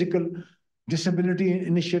 mental, physical disability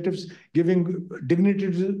initiatives, giving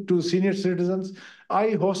dignity to senior citizens. I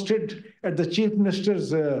hosted at the Chief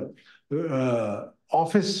Minister's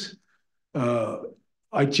office,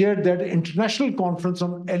 I chaired that international conference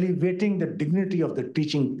on elevating the dignity of the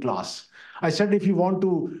teaching class. I said, if you want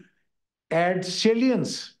to add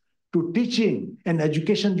salience to teaching and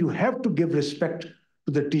education, you have to give respect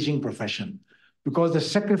to the teaching profession because the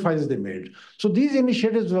sacrifices they made. So these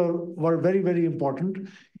initiatives were very, very important.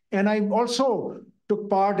 And I also took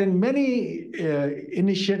part in many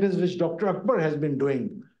initiatives which Dr. Akbar has been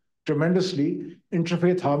doing tremendously.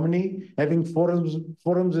 Interfaith harmony, having forums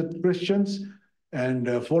with Christians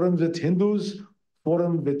and forums with Hindus,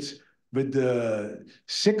 forum with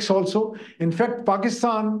Sikhs also. In fact,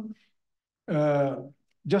 Pakistan,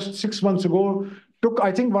 just 6 months ago, took,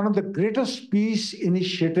 I think, one of the greatest peace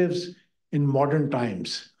initiatives in modern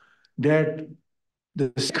times, that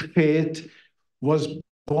the Sikh faith was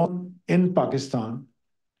born in Pakistan,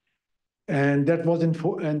 and that was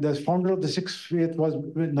and the founder of the Sikh faith was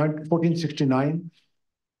in 1469,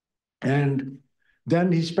 and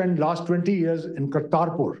then he spent last 20 years in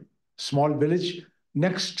Kartarpur, small village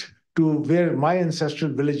next to where my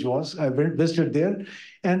ancestral village was. I visited there,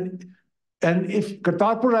 and if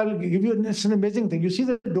Kartarpur, I'll give you, it's an amazing thing. You see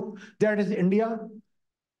the door, that is India,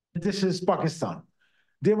 this is Pakistan.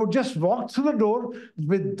 They would just walk through the door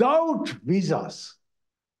without visas.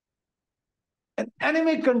 An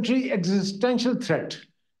enemy country, existential threat,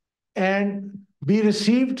 and be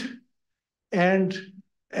received, and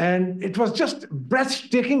it was just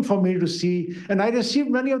breathtaking for me to see. And I received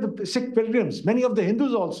many of the Sikh pilgrims, many of the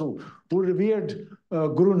Hindus also, who revered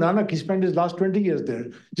Guru Nanak. He spent his last 20 years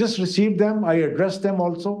there. Just received them. I addressed them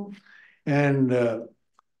also. And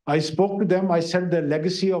I spoke to them. I said the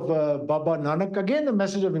legacy of Baba Nanak, again, a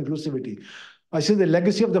message of inclusivity. I said the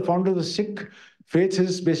legacy of the founder of the Sikh faith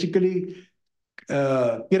is basically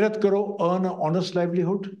kirat karo, earn an honest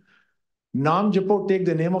livelihood. Naam japo, take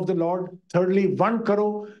the name of the Lord. Thirdly, one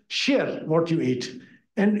karo, share what you eat.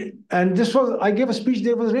 And this was, I gave a speech,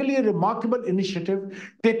 there was really a remarkable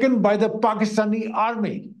initiative taken by the Pakistani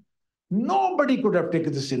army. Nobody could have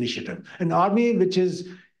taken this initiative. An army which is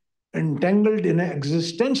entangled in an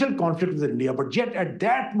existential conflict with India, but yet at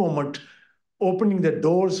that moment, opening the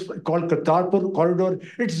doors called Kartarpur Corridor,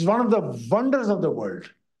 it's one of the wonders of the world.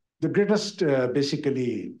 The greatest,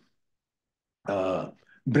 basically,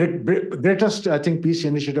 greatest, I think, peace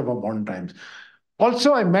initiative of modern times.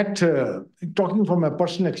 Also, I met, talking from my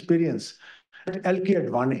personal experience, L.K.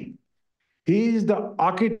 Advani. He is the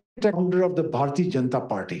architect founder of the Bharatiya Janata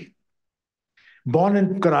Party. Born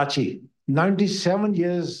in Karachi, 97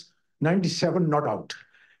 years, 97 not out.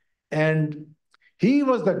 And he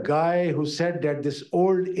was the guy who said that this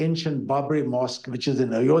old ancient Babri mosque, which is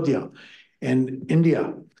in Ayodhya in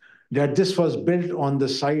India, that this was built on the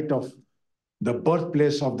site of the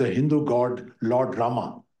birthplace of the Hindu god, Lord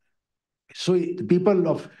Rama. So the people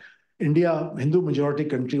of India, Hindu majority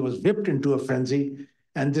country, was whipped into a frenzy.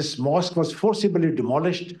 and this mosque was forcibly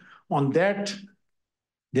demolished. On that,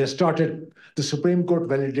 they started, the Supreme Court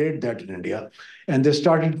validated that in India, and they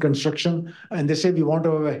started construction, and they said, we want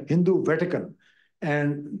to have a Hindu Vatican.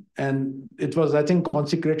 And it was, I think,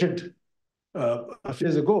 consecrated a few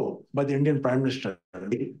years ago by the Indian Prime Minister.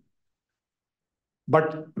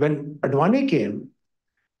 But when Advani came,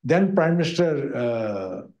 then Prime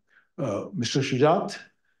Minister Mr. Shujat,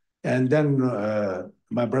 and then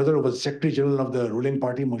my brother was Secretary General of the ruling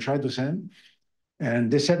party, Mowahid Hussain,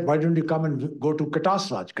 and they said, why don't you come and go to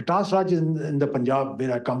Katas Raj? Katas Raj is in the Punjab,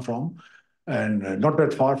 where I come from, and not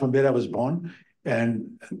that far from where I was born.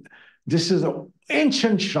 And this is an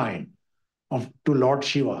ancient shrine to Lord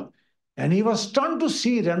Shiva. And he was stunned to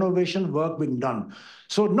see renovation work being done.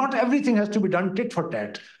 So not everything has to be done tit for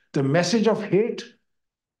tat. The message of hate,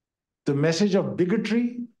 the message of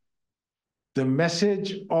bigotry, the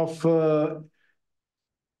message of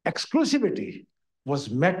exclusivity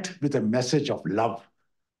was met with a message of love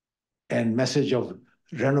and message of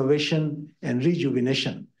renovation and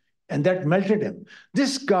rejuvenation. And that melted him.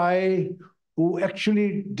 This guy who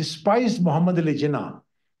actually despised Muhammad Ali Jinnah,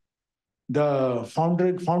 the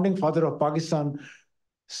founding father of Pakistan,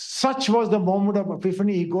 such was the moment of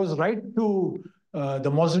epiphany. He goes right to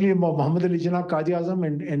the mausoleum of Muhammad Ali Jinnah, Qaidi Azam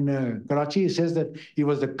in Karachi. He says that he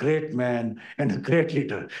was a great man and a great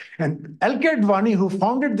leader. And L.K. Advani, who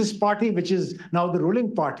founded this party, which is now the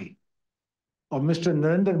ruling party of Mr.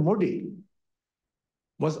 Narendra Modi,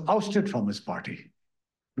 was ousted from his party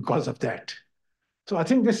because of that. So I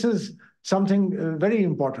think this is something very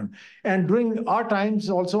important. And during our times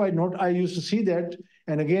also, I used to see that,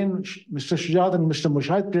 and again, Mr. Shujat and Mr.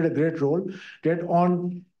 Mowahid played a great role, that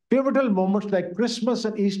on pivotal moments like Christmas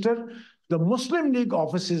and Easter, the Muslim League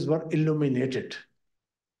offices were illuminated.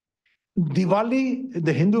 Diwali,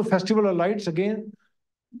 the Hindu festival of lights, again,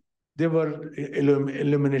 they were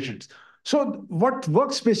illuminated. So what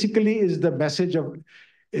works basically is the message of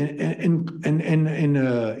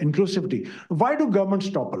inclusivity. Why do governments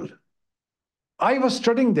topple? I was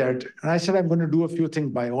studying that, and I said, I'm going to do a few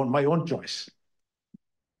things by my own choice.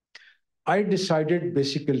 I decided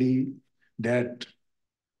basically that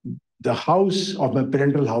the house of my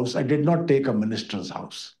parental house, I did not take a minister's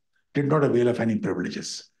house, did not avail of any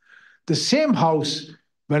privileges. The same house,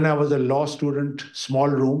 when I was a law student, small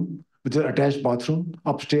room with an attached bathroom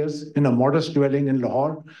upstairs in a modest dwelling in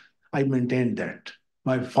Lahore, I maintained that.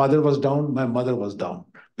 My father was down, my mother was down,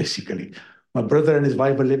 basically. My brother and his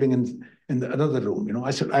wife were living in another room. I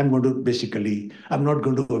said, I'm not going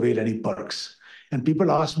to avail any perks. And people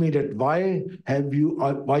asked me that, why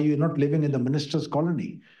are you not living in the minister's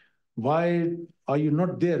colony? Why are you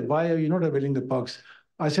not there? Why are you not availing the perks?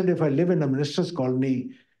 I said, if I live in a minister's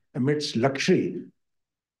colony amidst luxury,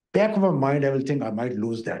 back of my mind, I will think I might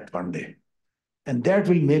lose that one day. And that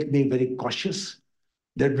will make me very cautious.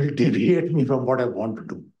 That will deviate me from what I want to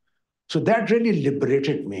do. So that really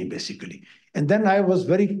liberated me, basically. And then I was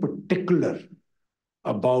very particular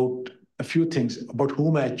about a few things, about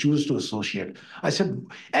whom I choose to associate. I said,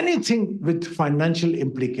 anything with financial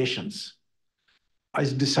implications, I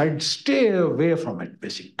decided stay away from it,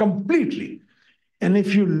 basically, completely. And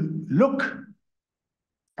if you look,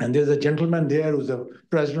 and there's a gentleman there who's the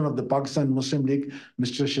president of the Pakistan Muslim League,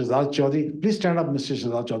 Mr. Shahzad Chaudhry. Please stand up, Mr.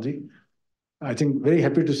 Shahzad Chaudhry. I think very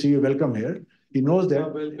happy to see you. Welcome here. He knows that. Yeah,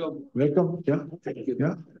 welcome. Welcome. Yeah. Thank you.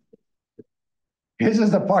 Yeah. This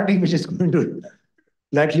is the party which is going to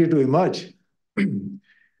likely to emerge.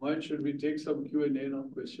 Why should we take some Q&A now,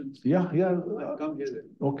 questions? Yeah. Come here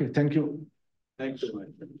then. Okay. Thank you. Thank you, my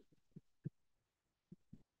friend.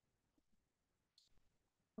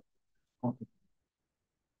 Okay.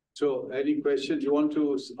 So any questions you want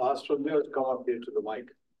to ask from there, come up here to the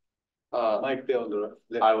mic. Mic there on the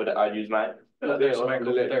left. I'd use mine. There's mic on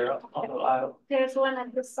the left. There's one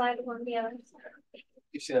at this side, one on the other side.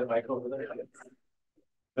 You see that mic over there?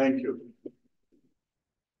 Thank you.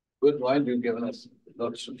 Good mind you've given us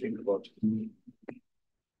lots to think about.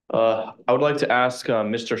 I would like to ask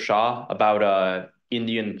Mr. Shah about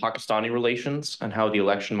Indian-Pakistani relations and how the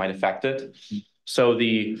election might affect it. So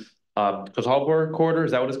the Akbar corridor,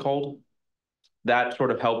 is that what it's called? That sort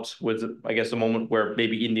of helped with, I guess, a moment where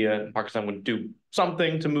maybe India and Pakistan would do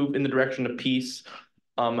something to move in the direction of peace.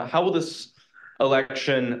 How will this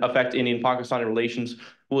election affect Indian-Pakistani relations?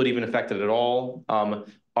 Will it even affect it at all?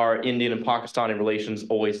 Are Indian and Pakistani relations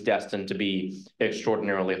always destined to be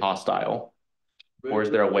extraordinarily hostile? Or is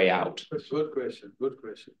there a way out? Good question. Good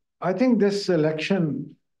question. I think this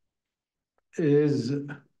election is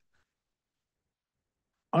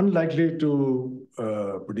unlikely to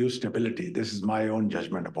produce stability. This is my own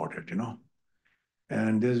judgment about it,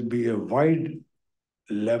 And there'll be a wide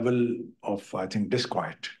level of, I think,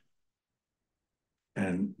 disquiet.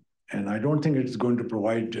 And I don't think it's going to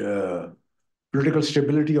provide political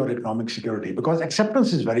stability or economic security, because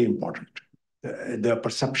acceptance is very important, the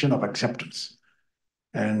perception of acceptance.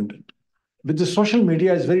 And with the social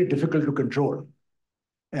media, it's very difficult to control.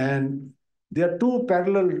 And there are two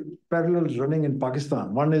parallels running in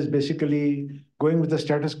Pakistan. One is basically going with the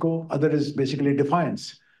status quo, other is basically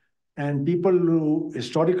defiance. And people who,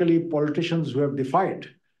 historically, politicians who have defied,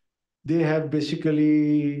 they have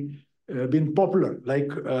basically been popular. Like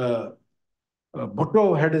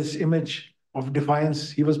Bhutto had his image of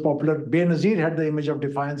defiance, he was popular. Benazir had the image of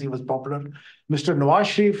defiance, he was popular. Mr. Nawaz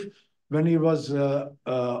Sharif, when he was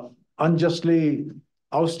unjustly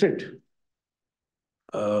ousted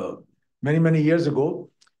many years ago,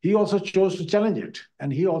 he also chose to challenge it.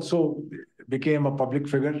 And he also became a public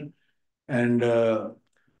figure. And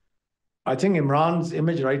I think Imran's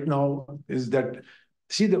image right now is that,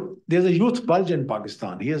 see, there's a youth bulge in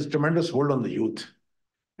Pakistan. He has tremendous hold on the youth.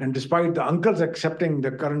 And despite the uncles accepting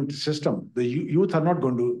the current system, the youth are not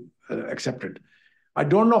going to accept it. I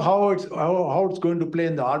don't know how it's going to play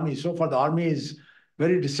in the army. So far, the army is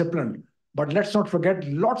very disciplined. But let's not forget,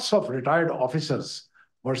 lots of retired officers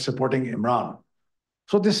were supporting Imran.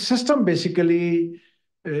 So this system basically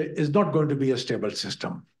is not going to be a stable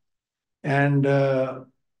system. And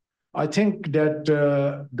I think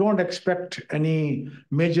that don't expect any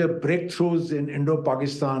major breakthroughs in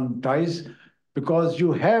Indo-Pakistan ties, because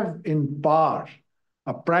you have in power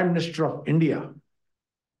a Prime Minister of India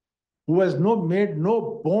who has made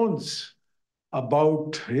no bones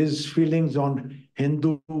about his feelings on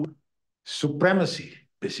Hindu supremacy,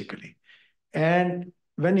 basically. And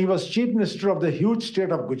when he was Chief Minister of the huge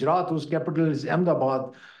state of Gujarat, whose capital is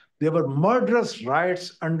Ahmedabad, there were murderous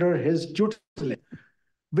riots under his tutelage,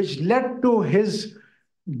 which led to his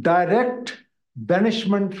direct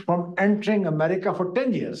banishment from entering America for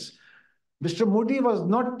 10 years. Mr. Modi was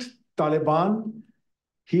not Taliban.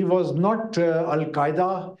 He was not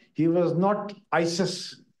Al-Qaeda. He was not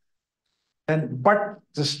ISIS. But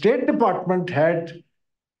the State Department had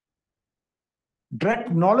direct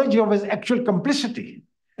knowledge of his actual complicity.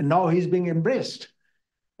 And now he's being embraced.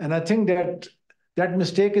 And I think that that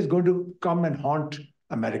mistake is going to come and haunt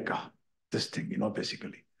America, this thing,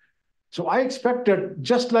 basically. So I expect that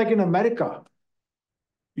just like in America,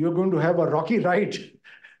 you're going to have a rocky ride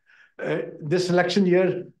this election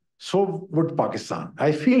year, so would Pakistan.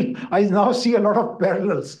 I now see a lot of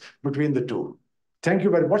parallels between the two. Thank you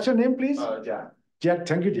very much. What's your name, please? Jack. Jack,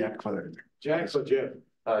 thank you, Jack, for that. Jack or Jeff?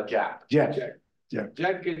 Jack. Jack. Jack.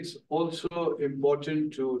 Jack, it's also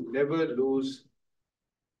important to never lose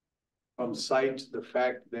from sight the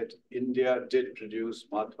fact that India did produce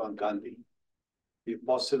Mahatma Gandhi, the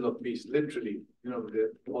apostle of peace, literally. There are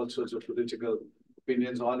all sorts of political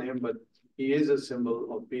opinions on him, but he is a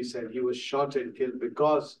symbol of peace, and he was shot and killed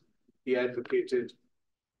because he advocated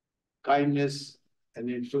kindness and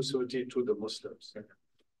inclusivity to the Muslims.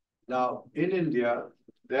 Now, in India,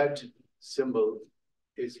 that symbol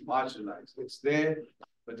is marginalized. It's there,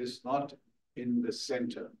 but it's not in the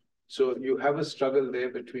center. So you have a struggle there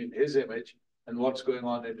between his image and what's going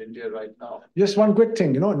on in India right now. Just one quick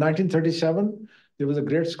thing, in 1937, there was a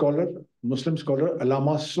great scholar, Muslim scholar,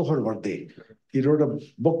 Allama Suhrawardi. He wrote a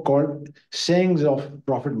book called Sayings of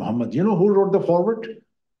Prophet Muhammad. You know who wrote the foreword?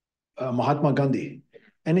 Mahatma Gandhi.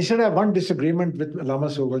 And he said, I have one disagreement with Allama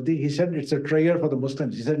Suhrawardi. He said, it's a traitor for the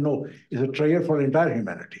Muslims. He said, no, it's a traitor for entire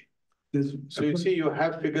humanity. So you see, you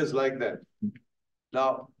have figures like that.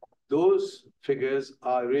 Now, those figures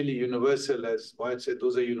are really universal, as Mowahid said,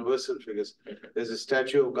 those are universal figures. There's a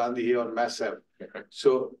statue of Gandhi here on Mass Ave.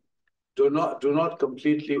 So do not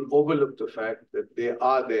completely overlook the fact that they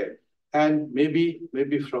are there. And maybe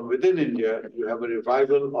from within India, you have a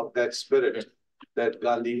revival of that spirit that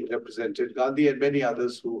Gandhi represented, Gandhi and many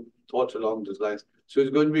others who thought along those lines. So it's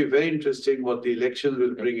going to be very interesting what the elections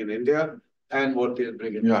will bring in India and what they'll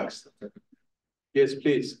bring in Pakistan. Yes,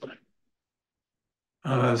 please.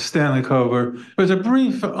 Stanley Cover. There's a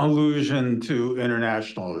brief allusion to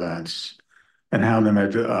international events and how they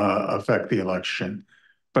might affect the election.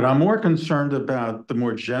 But I'm more concerned about the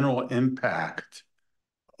more general impact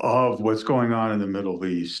of what's going on in the Middle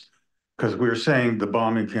East, because we're saying the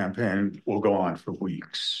bombing campaign will go on for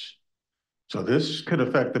weeks. So this could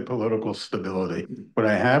affect the political stability. What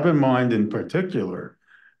I have in mind in particular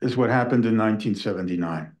is what happened in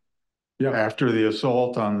 1979. Yeah. After the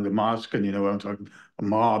assault on the mosque, and I'm talking, a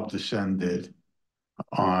mob descended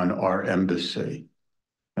on our embassy.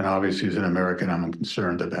 And obviously, as an American, I'm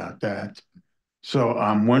concerned about that. So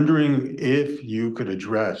I'm wondering if you could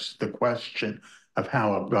address the question of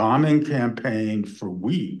how a bombing campaign for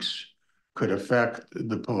weeks could affect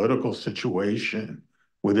the political situation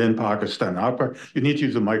within Pakistan. Akbar, you need to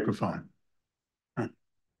use the microphone.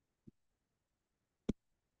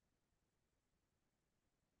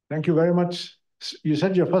 Thank you very much. You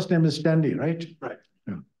said your first name is Stanley, right? Right.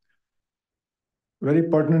 Yeah. Very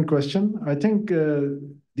pertinent question. I think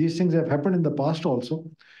these things have happened in the past also.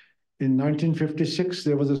 In 1956,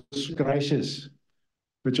 there was a crisis,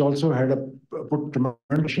 which also had put tremendous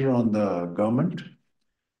pressure on the government.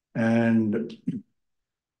 And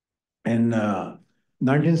in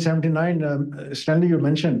 1979, Stanley, you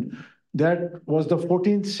mentioned, that was the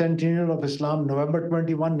 14th centennial of Islam, November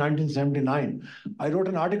 21, 1979. I wrote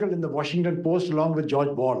an article in the Washington Post along with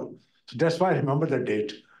George Ball. So that's why I remember that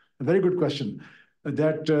date. A very good question.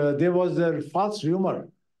 That there was a false rumor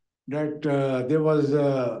that there was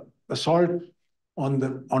assault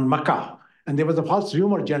on Makkah. And there was a false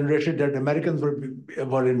rumor generated that Americans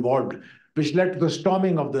were involved, which led to the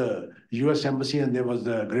storming of the US embassy, and there was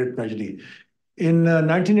a great tragedy. In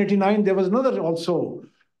 1989, there was another also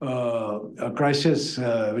a crisis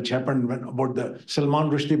which happened about the Salman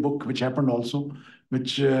Rushdie book, which happened also,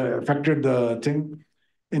 which affected the thing.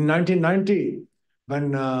 In 1990,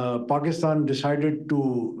 when Pakistan decided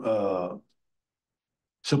to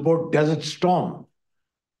support Desert Storm,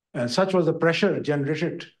 and such was the pressure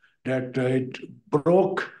generated that it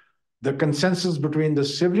broke the consensus between the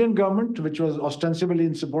civilian government, which was ostensibly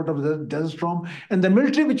in support of the Desert Storm, and the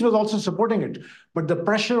military, which was also supporting it. But the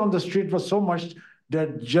pressure on the street was so much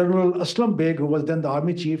that General Aslam Beg, who was then the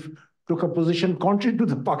army chief, took a position contrary to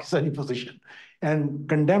the Pakistani position and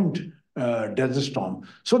condemned Desert Storm.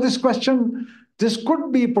 So this question, this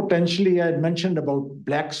could be potentially, I had mentioned about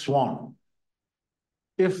Black Swan.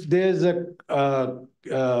 If there's a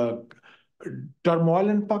turmoil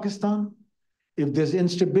in Pakistan, if there's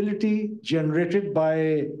instability generated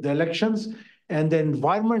by the elections and the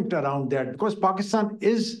environment around that, because Pakistan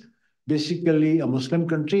is basically a Muslim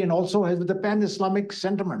country and also has the pan-Islamic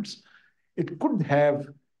sentiments, it could have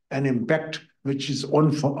an impact which is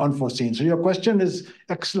unforeseen. So your question is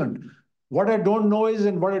excellent. What I don't know is,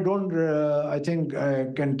 and what I don't, I think I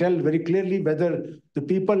can tell very clearly whether the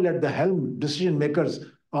people at the helm, decision makers,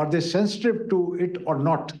 are they sensitive to it or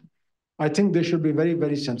not? I think they should be very,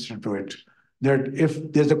 very sensitive to it. That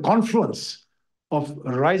if there's a confluence of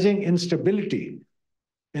rising instability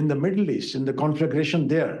in the Middle East, in the conflagration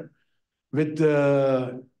there, with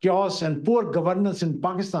chaos and poor governance in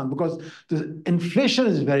Pakistan, because the inflation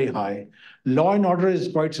is very high, law and order is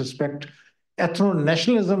quite suspect,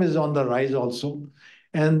 ethno-nationalism is on the rise also,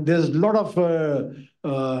 and there's a lot of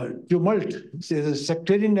tumult. There's a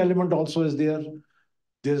sectarian element also is there.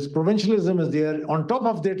 There's provincialism is there. On top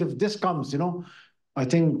of that, if this comes, I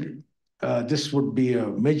think this would be a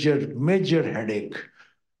major headache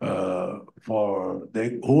for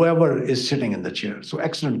whoever is sitting in the chair. So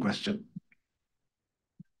excellent question.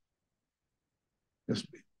 Yes,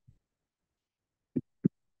 please.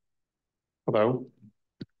 Hello.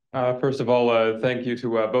 First of all, thank you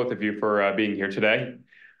to both of you for being here today.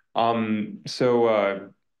 I'm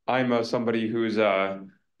somebody who's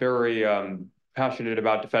very passionate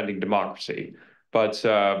about defending democracy, but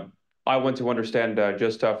I want to understand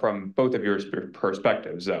just from both of your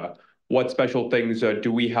perspectives, what special things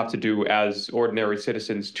do we have to do as ordinary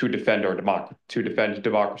citizens to defend our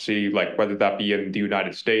democracy, like whether that be in the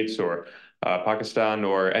United States or Pakistan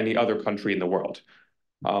or any other country in the world.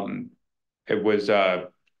 It was, I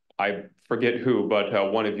forget who, but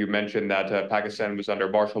one of you mentioned that Pakistan was under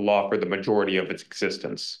martial law for the majority of its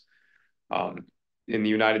existence. In the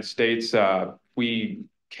United States, we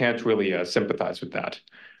can't really sympathize with that.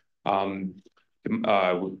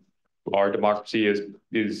 Our democracy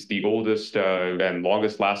is the oldest and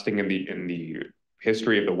longest lasting in the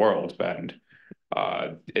history of the world, and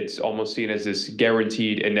it's almost seen as this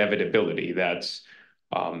guaranteed inevitability that's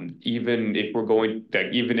even if we're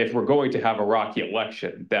going to have a rocky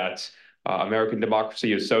election, that American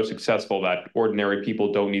democracy is so successful that ordinary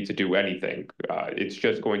people don't need to do anything. It's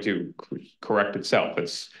just going to correct itself.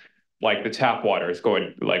 It's like the tap water is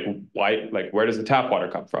going, where does the tap water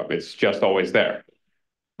come from? It's just always there.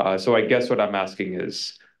 So I guess what I'm asking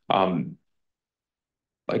is, what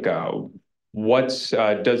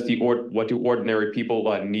do ordinary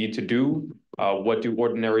people need to do? What do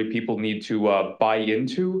ordinary people need to buy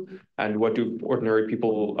into? And what do ordinary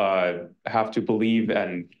people have to believe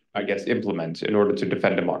and, I guess, implement in order to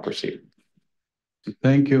defend democracy?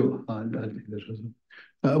 Thank you.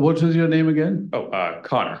 What was your name again?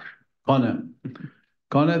 Connor.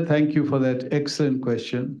 Connor, thank you for that excellent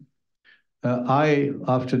question.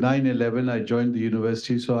 After 9/11, I joined the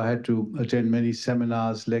university, so I had to attend many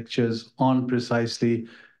seminars, lectures on precisely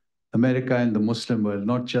America and the Muslim world,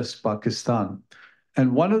 not just Pakistan.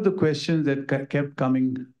 And one of the questions that kept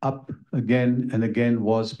coming up again and again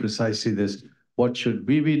was precisely this: what should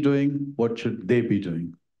we be doing? What should they be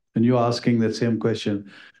doing? And you're asking the same question: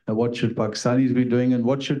 what should Pakistanis be doing, and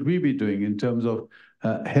what should we be doing in terms of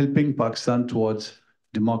helping Pakistan towards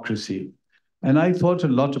democracy? And I thought a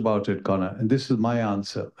lot about it, Connor, and this is my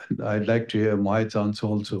answer. And I'd like to hear Mowahid's answer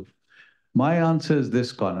also. My answer is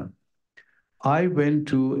this, Connor. I went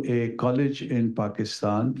to a college in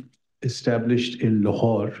Pakistan established in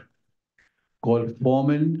Lahore called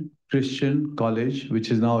Foreman Christian College,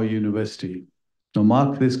 which is now a university. Now,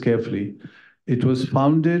 mark this carefully. It was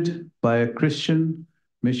founded by a Christian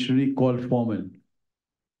missionary called Foreman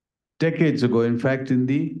decades ago, in fact, in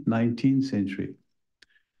the 19th century.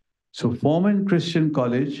 So Foreman Christian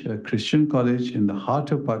College, a Christian college in the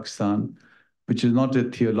heart of Pakistan, which is not a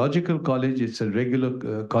theological college, it's a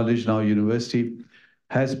regular college now, university,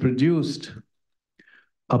 has produced,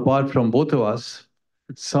 apart from both of us,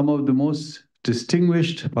 some of the most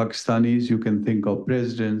distinguished Pakistanis you can think of: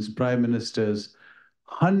 presidents, prime ministers,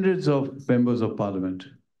 hundreds of members of parliament.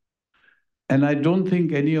 And I don't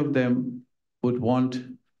think any of them would want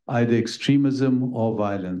either extremism or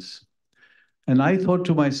violence. And I thought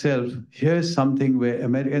to myself, here's something where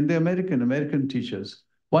the American teachers,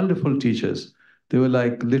 wonderful teachers, they were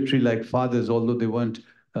like literally like fathers, although they weren't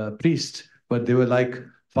priests, but they were like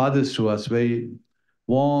fathers to us, very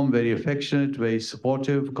warm, very affectionate, very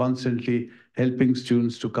supportive, constantly helping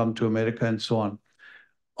students to come to America and so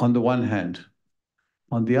on the one hand.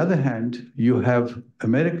 On the other hand, you have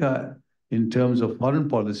America in terms of foreign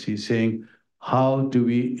policy saying, how do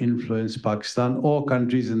we influence Pakistan or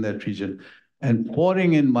countries in that region? And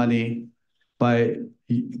pouring in money by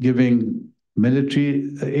giving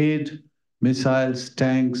military aid, missiles,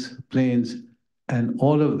 tanks, planes, and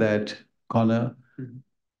all of that, Connor,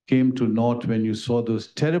 came to naught when you saw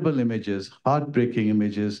those terrible images, heartbreaking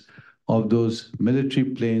images of those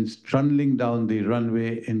military planes trundling down the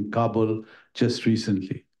runway in Kabul just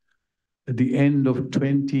recently. At the end of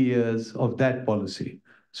 20 years of that policy.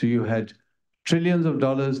 So you had trillions of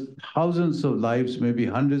dollars, thousands of lives, maybe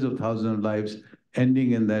hundreds of thousands of lives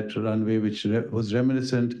ending in that runway, which was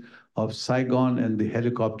reminiscent of Saigon and the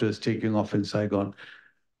helicopters taking off in Saigon.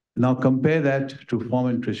 Now compare that to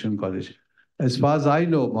Foreman Christian College. As far as I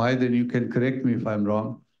know, Mowahid, and you can correct me if I'm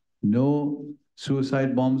wrong, no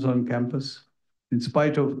suicide bombs on campus, in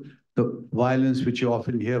spite of the violence which you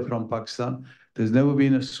often hear from Pakistan. There's never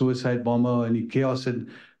been a suicide bomber or any chaos,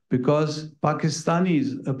 because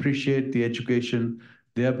Pakistanis appreciate the education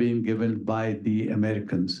they are being given by the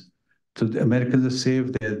Americans. So the Americans are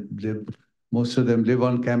safe. Most of them live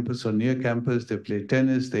on campus or near campus. They play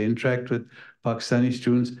tennis. They interact with Pakistani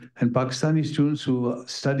students. And Pakistani students who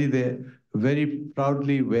study there very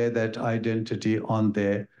proudly wear that identity on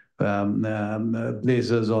their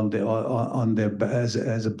blazers, on their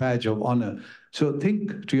as a badge of honor. So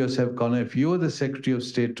think to yourself, Connor, if you're the Secretary of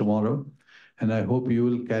State tomorrow, and I hope you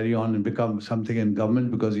will carry on and become something in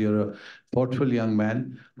government because you're a thoughtful young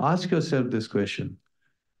man, ask yourself this question.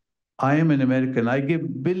 I am an American. I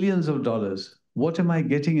give billions of dollars. What am I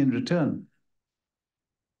getting in return?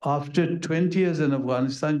 After 20 years in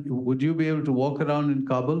Afghanistan, would you be able to walk around in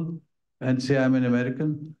Kabul and say, I'm an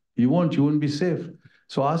American? You won't. You won't be safe.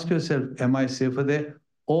 So ask yourself, am I safer there?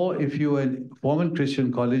 Or if you were in Foreman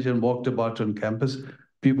Christian College and walked about on campus,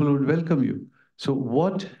 people would welcome you. So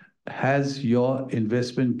what has your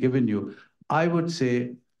investment given you? I would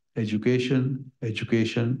say education,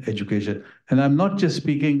 education, education. And I'm not just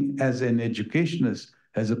speaking as an educationist,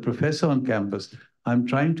 as a professor on campus. I'm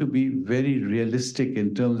trying to be very realistic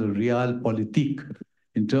in terms of realpolitik.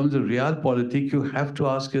 In terms of realpolitik, you have to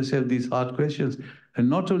ask yourself these hard questions. And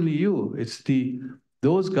not only you, it's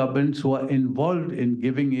those governments who are involved in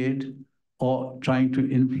giving aid or trying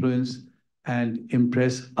to influence and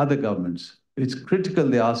impress other governments. It's critical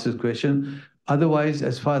they ask this question. Otherwise,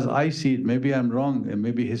 as far as I see it, maybe I'm wrong, and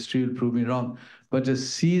maybe history will prove me wrong, but a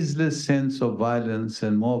ceaseless sense of violence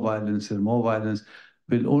and more violence and more violence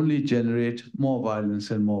will only generate more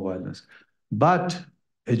violence and more violence. But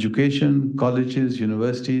education, colleges,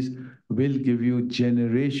 universities will give you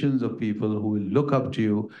generations of people who will look up to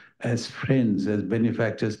you as friends, as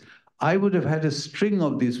benefactors. I would have had a string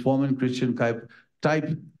of these Foreman Christian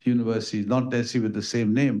type universities, not necessarily with the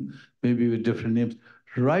same name, maybe with different names,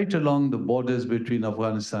 right along the borders between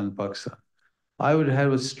Afghanistan and Pakistan. I would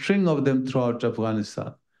have a string of them throughout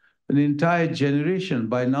Afghanistan. An entire generation.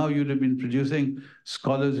 By now, you'd have been producing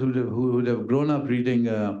scholars who would have grown up reading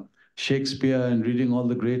Shakespeare and reading all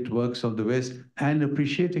the great works of the West and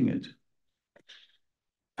appreciating it.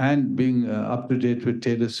 And being up to date with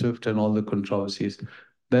Taylor Swift and all the controversies.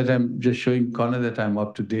 That I'm just showing Connor that I'm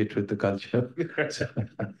up to date with the culture.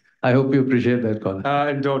 I hope you appreciate that, Connor.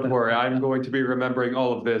 And don't worry, I'm going to be remembering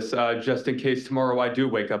all of this just in case tomorrow I do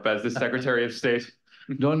wake up as the Secretary of State.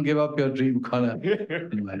 Don't give up your dream, Connor.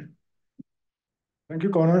 Thank you,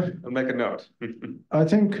 Connor. I'll make a note. I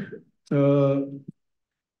think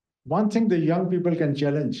one thing the young people can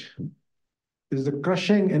challenge is the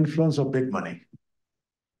crushing influence of big money,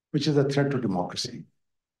 which is a threat to democracy.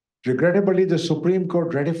 Regrettably, the Supreme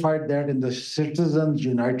Court ratified that in the Citizens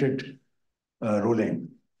United ruling.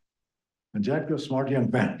 And Jack, you're a smart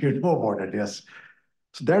young man, you know about it, yes.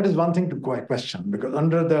 So that is one thing to question, because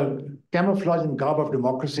under the camouflage and garb of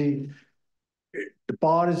democracy, the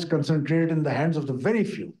power is concentrated in the hands of the very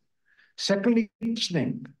few. Secondly,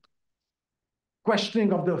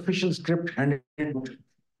 questioning of the official script handed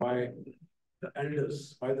by the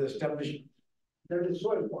elders, by the establishment. That is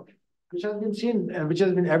so important, which has been seen, which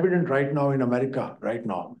has been evident right now in America, right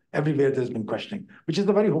now. Everywhere there's been questioning, which is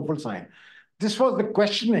a very hopeful sign. This was the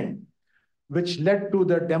questioning which led to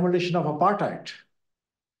the demolition of apartheid.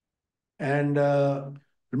 And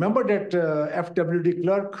remember that F.W.D. de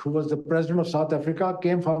Klerk, who was the president of South Africa,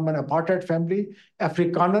 came from an apartheid family,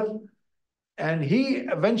 Afrikaner. And he,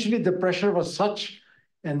 eventually the pressure was such,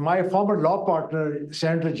 and my former law partner,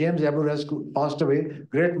 Senator James Aburesk, who passed away,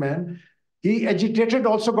 great man, he agitated,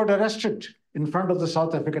 also got arrested in front of the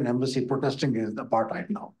South African embassy protesting against apartheid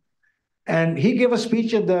now. And he gave a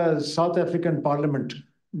speech at the South African Parliament,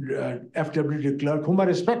 F.W. de Klerk, whom I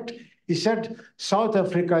respect. He said, South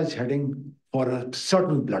Africa is heading for a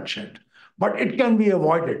certain bloodshed, but it can be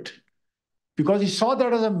avoided. Because he saw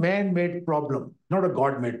that as a man-made problem, not a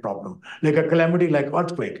God-made problem, like a calamity like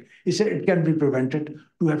earthquake. He said it can be prevented.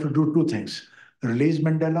 We have to do two things, release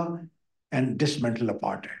Mandela and dismantle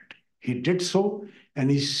apartheid. He did so,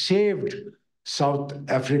 and he saved South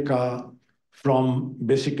Africa from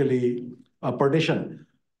basically a perdition.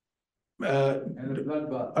 And a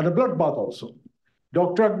bloodbath. And a bloodbath also.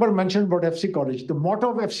 Dr. Akbar mentioned about FC College. The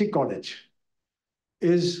motto of FC College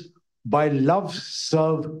is, by love,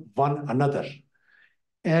 serve one another.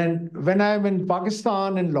 And when I'm in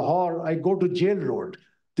Pakistan, in Lahore, I go to Jail Road.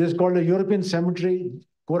 There's called a European cemetery,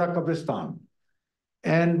 Kora Kabristan.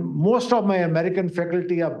 And most of my American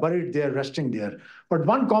faculty are buried there, resting there. But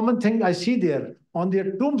one common thing I see there, on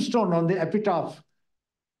their tombstone, on the epitaph,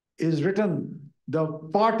 is written, the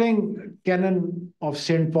parting canon of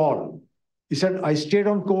St. Paul. He said, I stayed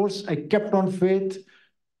on course, I kept on faith,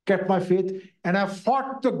 kept my faith, and I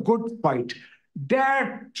fought the good fight.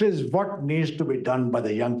 That is what needs to be done by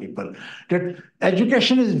the young people. That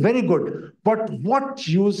education is very good, but what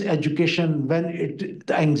use education when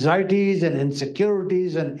the anxieties and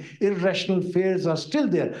insecurities and irrational fears are still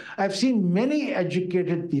there? I've seen many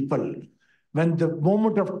educated people, when the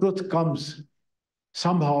moment of truth comes,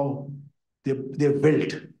 somehow they're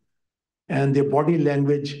wilt and their body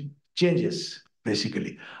language changes,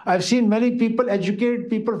 basically. I've seen many people, educated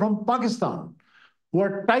people from Pakistan, who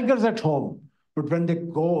are tigers at home, but when they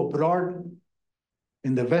go abroad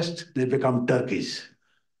in the West, they become turkeys.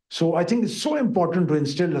 So I think it's so important to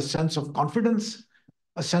instill a sense of confidence,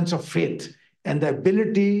 a sense of faith, and the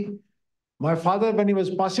ability. My father, when he was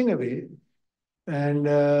passing away, and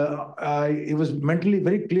he was mentally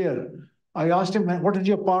very clear, I asked him, what is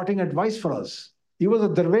your parting advice for us? He was a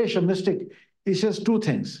dervish, a mystic. He says two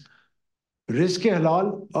things. Rizq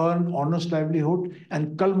halal, earn honest livelihood,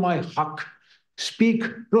 and kalma haq, speak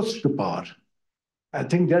truth to power. I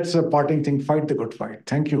think that's a parting thing. Fight the good fight.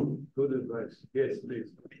 Thank you. Good advice. Yes,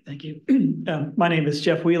 please. Thank you. My name is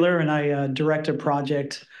Jeff Wheeler, and I direct a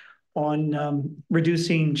project on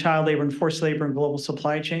reducing child labor and forced labor in global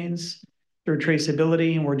supply chains through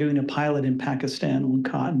traceability. And we're doing a pilot in Pakistan on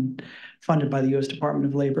cotton, funded by the U.S. Department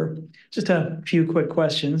of Labor. Just a few quick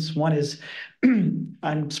questions. One is,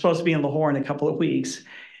 I'm supposed to be in Lahore in a couple of weeks.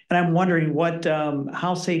 And I'm wondering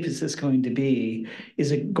how safe is this going to be?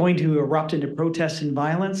 Is it going to erupt into protests and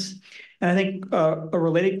violence? And I think a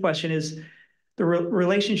related question is the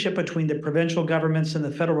relationship between the provincial governments and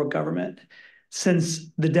the federal government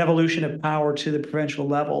since the devolution of power to the provincial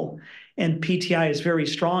level. And PTI is very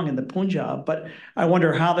strong in the Punjab, but I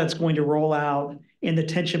wonder how that's going to roll out in the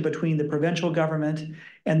tension between the provincial government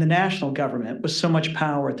and the national government with so much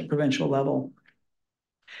power at the provincial level.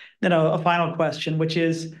 Then a final question, which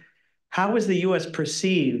is, how is the U.S.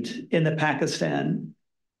 perceived in the Pakistan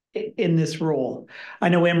in this role? I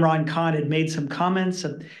know Imran Khan had made some comments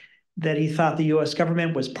that he thought the U.S.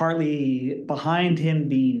 government was partly behind him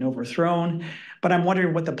being overthrown. But I'm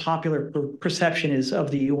wondering what the popular perception is of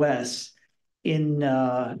the U.S. in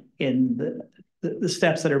the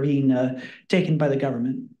steps that are being taken by the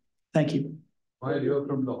government. Thank you. While you're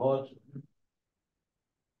from Lahore.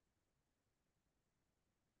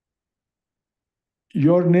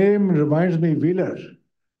 Your name reminds me, Wheeler,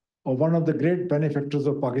 of one of the great benefactors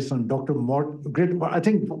of Pakistan, I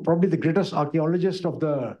think probably the greatest archaeologist of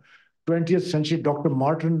the 20th century, Dr.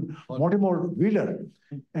 Mortimer Wheeler.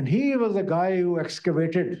 And he was the guy who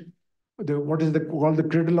excavated what is called the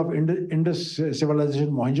cradle of Indus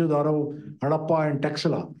civilization, Mohenjo-daro, Harappa, and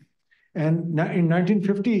Taxila. And in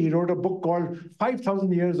 1950, he wrote a book called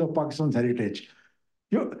 5,000 Years of Pakistan's Heritage.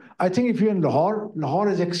 I think if you're in Lahore, Lahore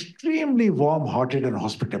is extremely warm-hearted and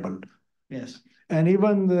hospitable. Yes. And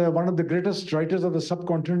even one of the greatest writers of the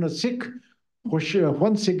subcontinent, a Sikh,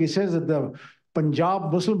 one Sikh, he says that the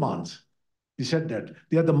Punjab Muslimans, he said that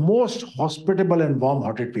they are the most hospitable and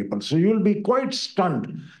warm-hearted people. So you'll be quite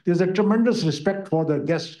stunned. There's a tremendous respect for the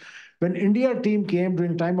guests. When India team came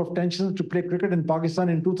during time of tensions to play cricket in Pakistan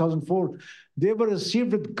in 2004, they were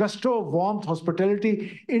received with gusto of warmth,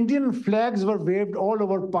 hospitality. Indian flags were waved all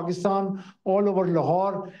over Pakistan, all over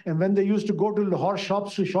Lahore. And when they used to go to Lahore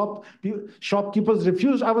shops to shop, shopkeepers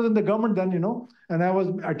refused. I was in the government then, and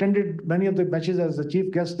I attended many of the matches as the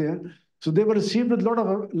chief guest there. So they were received with a lot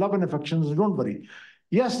of love and affections. Don't worry.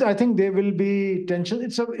 Yes, I think there will be tension.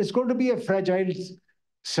 It's going to be a fragile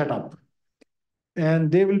setup.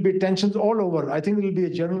 And there will be tensions all over. I think there will be a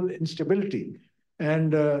general instability.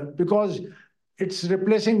 And because it's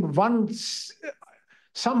replacing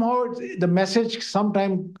somehow the message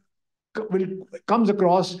sometimes comes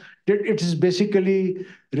across that it is basically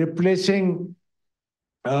replacing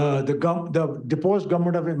the deposed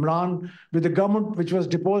government of Imran with the government which was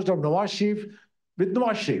deposed of Nawaz Sharif with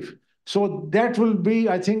Nawaz Sharif. So that will be,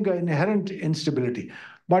 I think, an inherent instability.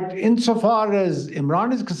 But insofar as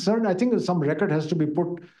Imran is concerned, I think some record has to be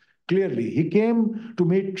put clearly. He came to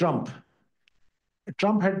meet Trump.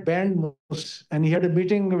 Trump had banned Muslims, and he had a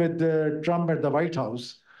meeting with Trump at the White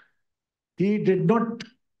House. He did not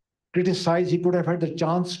criticize. He could have had the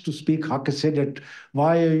chance to speak haq, say that,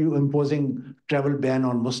 why are you imposing travel ban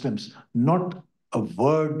on Muslims? Not a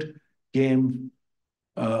word came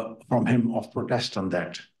from him of protest on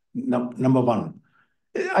that. Number one.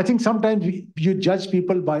 I think sometimes you judge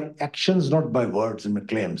people by actions, not by words and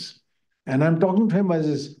claims. And I'm talking to him as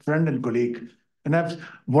his friend and colleague. And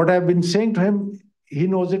what I've been saying to him, he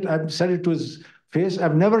knows it. I've said it to his face.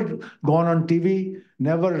 I've never gone on TV,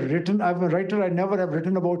 never written. I'm a writer. I never have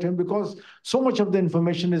written about him because so much of the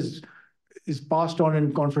information is passed on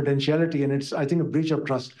in confidentiality. And it's, I think, a breach of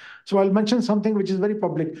trust. So I'll mention something which is very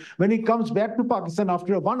public. When he comes back to Pakistan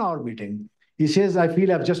after a 1-hour meeting, he says, I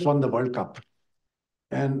feel I've just won the World Cup.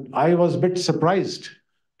 And I was a bit surprised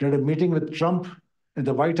that a meeting with Trump in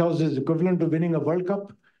the White House is equivalent to winning a World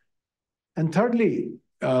Cup. And thirdly,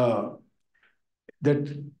 that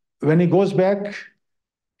when he goes back,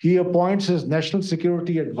 he appoints his national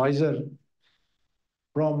security advisor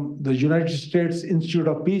from the United States Institute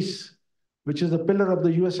of Peace, which is the pillar of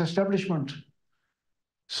the US establishment.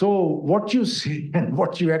 So what you say and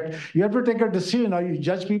what you act, you have to take a decision. Are you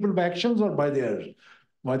judge people by actions or by their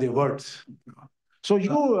words? So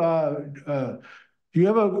you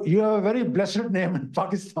have a very blessed name in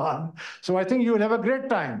Pakistan. So I think you will have a great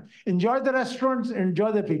time. Enjoy the restaurants,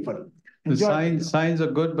 enjoy the people. The signs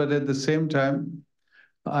are good, but at the same time,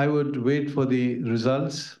 I would wait for the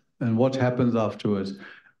results and what happens afterwards.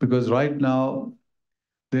 Because right now,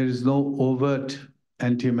 there is no overt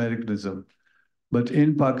anti-Americanism. But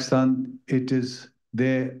in Pakistan, it is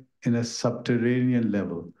there in a subterranean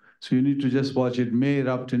level. So you need to just watch. It may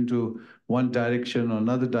erupt into one direction or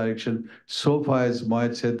another direction. So far, as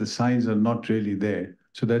Mowahid said, the signs are not really there.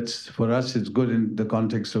 So that's, for us, it's good in the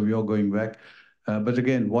context of your going back. But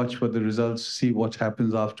again, watch for the results, see what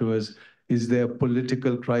happens afterwards. Is there a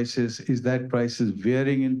political crisis? Is that crisis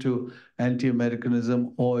veering into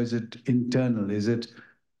anti-Americanism, or is it internal? Is it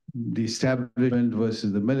the establishment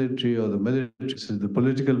versus the military, or the military versus the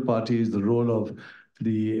political parties, the role of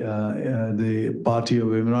the party of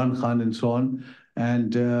Imran Khan and so on?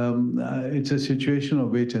 And it's a situation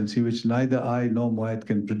of wait and see, which neither I nor Mowahid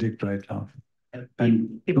can predict right now.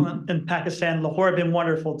 And people in Pakistan, Lahore have been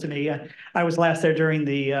wonderful to me. I was last there during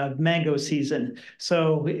the mango season.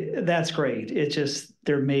 So that's great. It's just,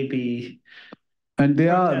 there may be. And they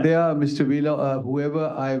are, Mr. Wheeler,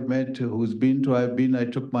 whoever I've met who's been to, I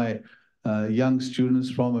took my young students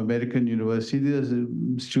from American University. There's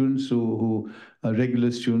students who are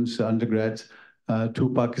regular students, undergrads, to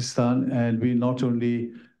Pakistan. And we not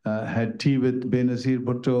only had tea with Benazir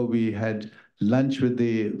Bhutto, we had lunch with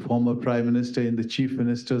the former Prime Minister in the Chief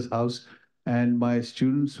Minister's house, and my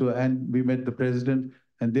students and we met the president,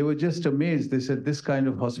 and they were just amazed. They said, this kind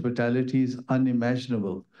of hospitality is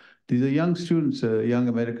unimaginable. These are young students, young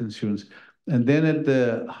American students. And then at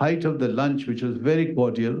the height of the lunch, which was very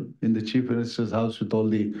cordial in the Chief Minister's house with all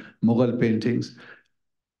the Mughal paintings,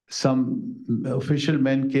 some official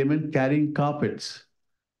men came in carrying carpets.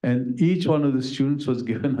 And each one of the students was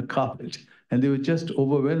given a carpet. And they were just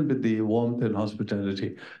overwhelmed with the warmth and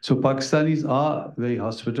hospitality. So Pakistanis are very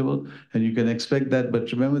hospitable, and you can expect that.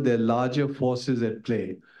 But remember, there are larger forces at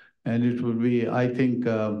play. And it would be, I think,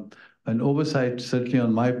 an oversight, certainly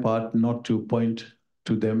on my part, not to point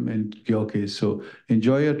to them in your case. So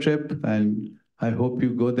enjoy your trip, and I hope you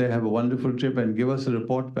go there, have a wonderful trip, and give us a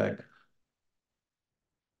report back.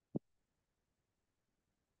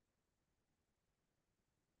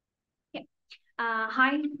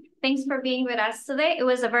 Hi, thanks for being with us today. It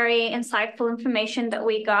was a very insightful information that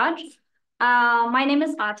we got. My name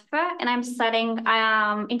is Atifa, and I'm studying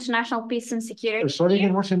international peace and security. Sorry,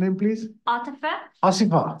 again, what's your name, please? Atifa.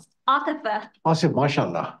 Asifa. Atifa. Asif,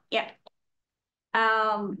 mashallah. Yeah.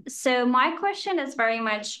 So my question is very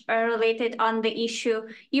much related on the issue.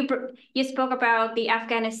 You spoke about the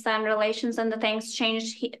Afghanistan relations and the things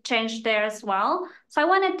changed there as well. So I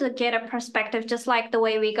wanted to get a perspective, just like the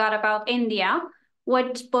way we got about India.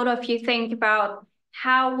 What both of you think about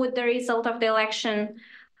how would the result of the election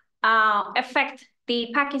affect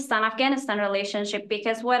the Pakistan-Afghanistan relationship?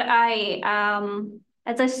 Because what I,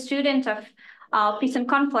 as a student of peace and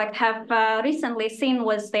conflict, have recently seen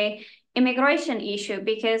was the immigration issue,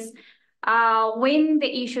 because when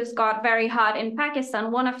the issues got very hot in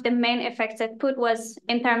Pakistan, one of the main effects it put was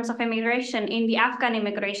in terms of immigration, in the Afghan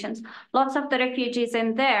immigrations. Lots of the refugees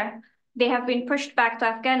in there, they have been pushed back to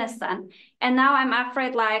Afghanistan. And now I'm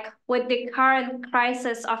afraid, like, with the current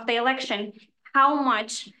crisis of the election, how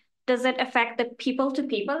much does it affect the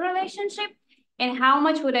people-to-people relationship? And how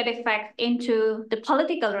much would it affect into the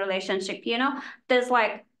political relationship? You know, there's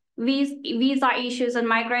like visa issues and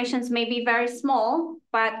migrations may be very small,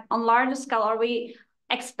 but on larger scale, are we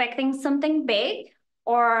expecting something big,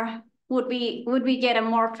 or would we get a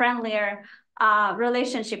more friendlier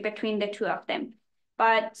relationship between the two of them?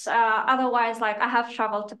 But otherwise, like, I have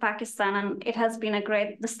traveled to Pakistan and it has been a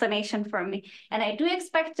great destination for me. And I do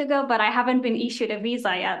expect to go, but I haven't been issued a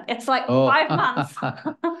visa yet. It's like 5 months.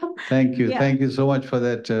 Thank you. Yeah. Thank you so much for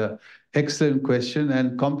that excellent question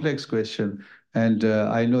and complex question. And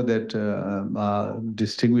I know that our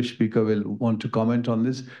distinguished speaker will want to comment on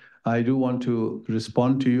this. I do want to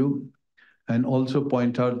respond to you and also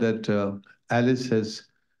point out that Alice has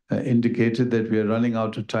indicated that we are running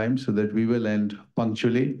out of time, so that we will end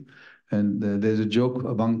punctually. And there's a joke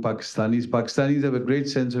among Pakistanis. Pakistanis have a great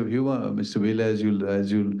sense of humor, Mr. Wheeler, as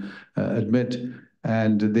you'll admit,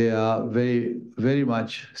 and they are very, very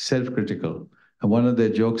much self-critical. And one of their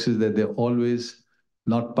jokes is that they're always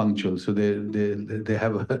not punctual. So they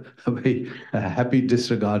have a very happy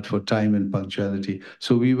disregard for time and punctuality.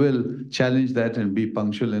 So we will challenge that and be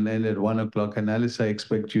punctual and end at 1 o'clock. And Alice, I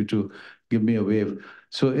expect you to give me a wave.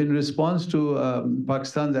 So in response to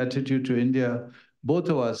Pakistan's attitude to India, both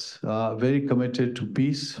of us are very committed to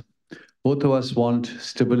peace. Both of us want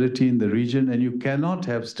stability in the region, and you cannot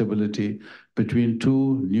have stability between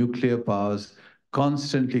two nuclear powers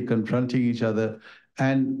constantly confronting each other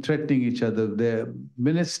and threatening each other. Their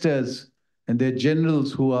ministers and their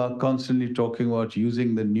generals who are constantly talking about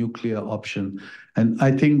using the nuclear option. And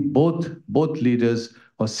I think both leaders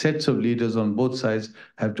or sets of leaders on both sides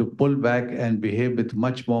have to pull back and behave with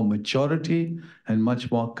much more maturity and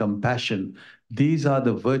much more compassion. These are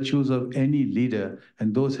the virtues of any leader,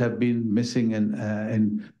 and those have been missing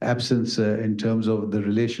in absence in terms of the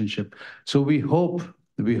relationship. So we hope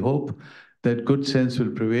that good sense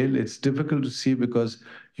will prevail. It's difficult to see because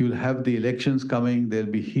you'll have the elections coming,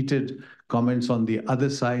 there'll be heated comments on the other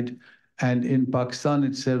side. And in Pakistan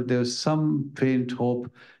itself, there's some faint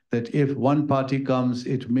hope that if one party comes,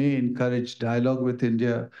 it may encourage dialogue with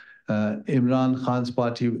India. Imran Khan's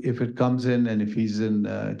party, if it comes in and if he's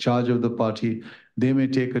in charge of the party, they may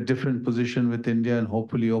take a different position with India and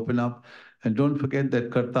hopefully open up. And don't forget that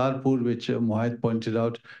Kartarpur, which Mowahid pointed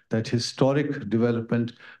out, that historic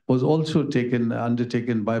development was also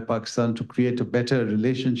undertaken by Pakistan to create a better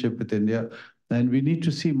relationship with India. And we need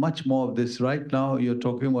to see much more of this. Right now, you're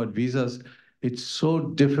talking about visas. It's so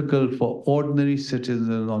difficult for ordinary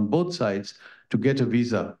citizens on both sides to get a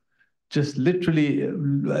visa. Just literally,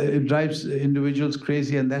 it drives individuals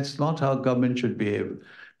crazy, and that's not how government should behave.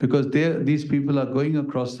 Because these people are going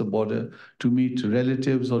across the border to meet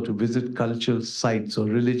relatives or to visit cultural sites or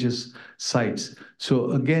religious sites.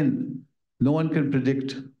 So again, No one can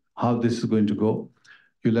predict how this is going to go.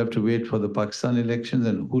 You'll have to wait for the Pakistan elections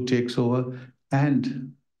and who takes over.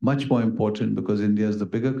 And much more important, because India is the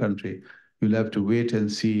bigger country, you'll have to wait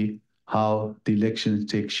and see how the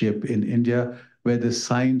elections take shape in India, where the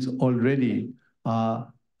signs already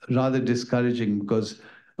are rather discouraging, because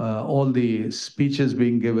all the speeches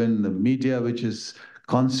being given, the media, which is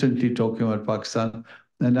constantly talking about Pakistan.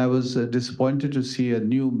 And I was disappointed to see a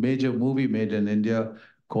new major movie made in India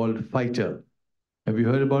called Fighter. Have you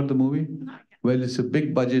heard about the movie? Well, it's a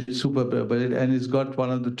big budget, super budget, and it's got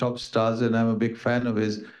one of the top stars, and I'm a big fan of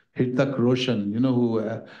his, Hrithik Roshan. You know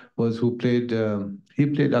who played he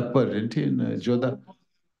played Akbar, didn't he, in Jodha?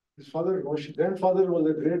 His grandfather was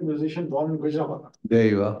a great musician born in Gujarat. There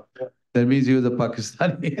you are. Yeah. That means he was a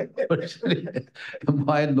Pakistani.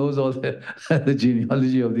 Mine knows all the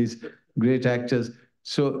genealogy of these great actors.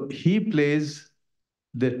 So he plays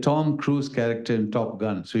the Tom Cruise character in Top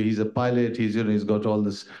Gun. So he's a pilot, he's got all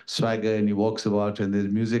this swagger and he walks about and there's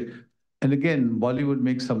music. And again, Bollywood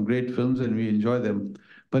makes some great films and we enjoy them.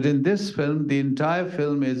 But in this film, the entire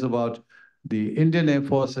film is about the Indian Air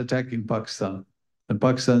Force attacking Pakistan. And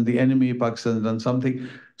Pakistan, the enemy, Pakistan has done something.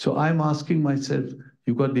 So I'm asking myself,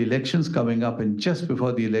 you've got the elections coming up, and just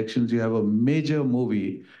before the elections, you have a major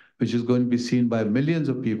movie which is going to be seen by millions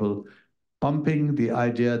of people, pumping the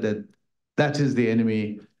idea that that is the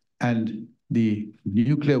enemy and the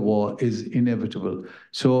nuclear war is inevitable.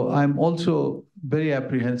 So I'm also very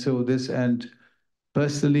apprehensive of this, and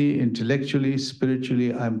personally, intellectually,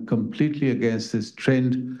 spiritually, I'm completely against this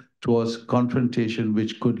trend towards confrontation,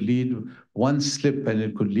 which could lead one slip and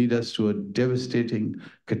it could lead us to a devastating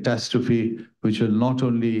catastrophe, which will not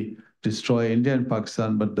only destroy India and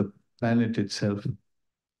Pakistan, but the planet itself.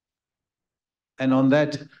 And on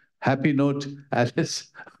that happy note,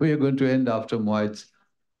 Alice, we are going to end after Mowahid's.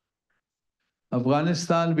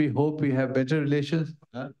 Afghanistan, we hope we have better relations.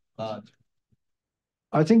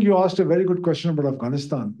 I think you asked a very good question about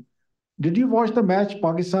Afghanistan. Did you watch the match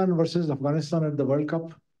Pakistan versus Afghanistan at the World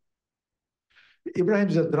Cup? Ibrahim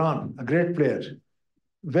Zadran, a great player.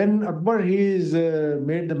 When Akbar, he is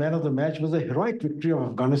made the man of the match, was a heroic victory of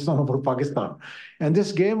Afghanistan over Pakistan. And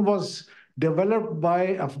this game was developed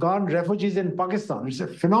by Afghan refugees in Pakistan. It's a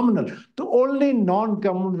phenomenal. The only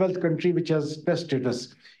non-Commonwealth country which has test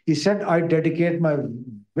status. He said, I dedicate my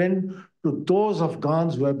win to those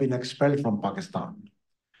Afghans who have been expelled from Pakistan.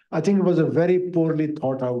 I think it was a very poorly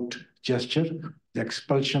thought out gesture, the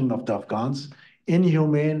expulsion of the Afghans,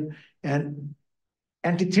 inhumane and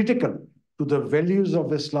antithetical to the values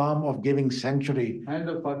of Islam of giving sanctuary. And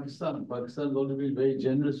of Pakistan. Pakistan is going to be very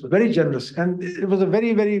generous. Very generous. And it was a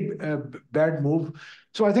very, very bad move.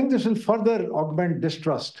 So I think this will further augment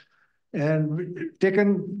distrust. And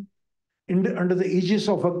taken under the aegis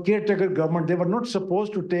of a caretaker government, they were not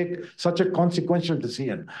supposed to take such a consequential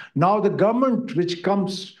decision. Now the government which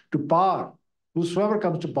comes to power, whosoever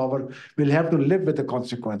comes to power, will have to live with the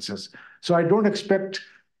consequences. So I don't expect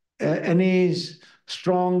any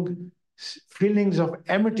strong feelings of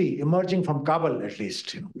amity emerging from Kabul, at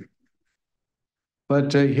least.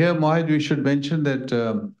 But here, Mowahid, we should mention that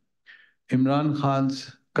Imran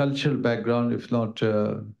Khan's cultural background, if not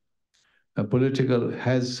political,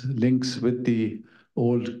 has links with the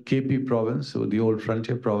old KP province, or the old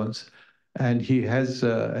frontier province. And he has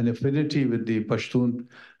an affinity with the Pashtun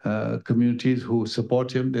communities who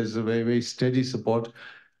support him. There's a very, very steady support.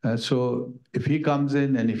 So if he comes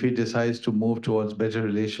in and if he decides to move towards better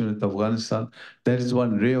relations with Afghanistan, that is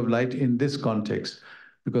one ray of light in this context.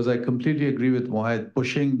 Because I completely agree with Mowahid,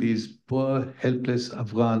 pushing these poor, helpless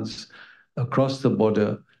Afghans across the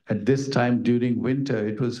border at this time during winter,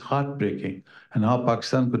 it was heartbreaking. And how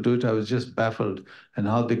Pakistan could do it, I was just baffled, and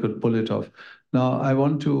how they could pull it off. Now, I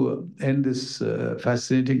want to end this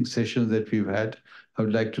fascinating session that we've had. I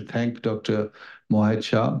would like to thank Dr. Mowahid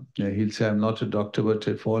Shah. He'll say I'm not a doctor, but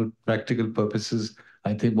for all practical purposes,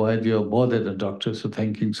 I think, Mowahid, you're more than a doctor, so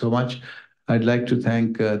thank you so much. I'd like to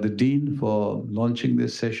thank the Dean for launching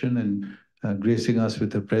this session and gracing us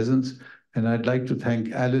with her presence. And I'd like to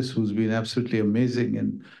thank Alice, who's been absolutely amazing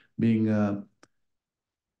in being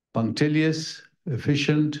punctilious,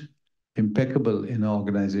 efficient, impeccable in our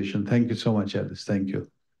organization. Thank you so much, Alice. Thank you.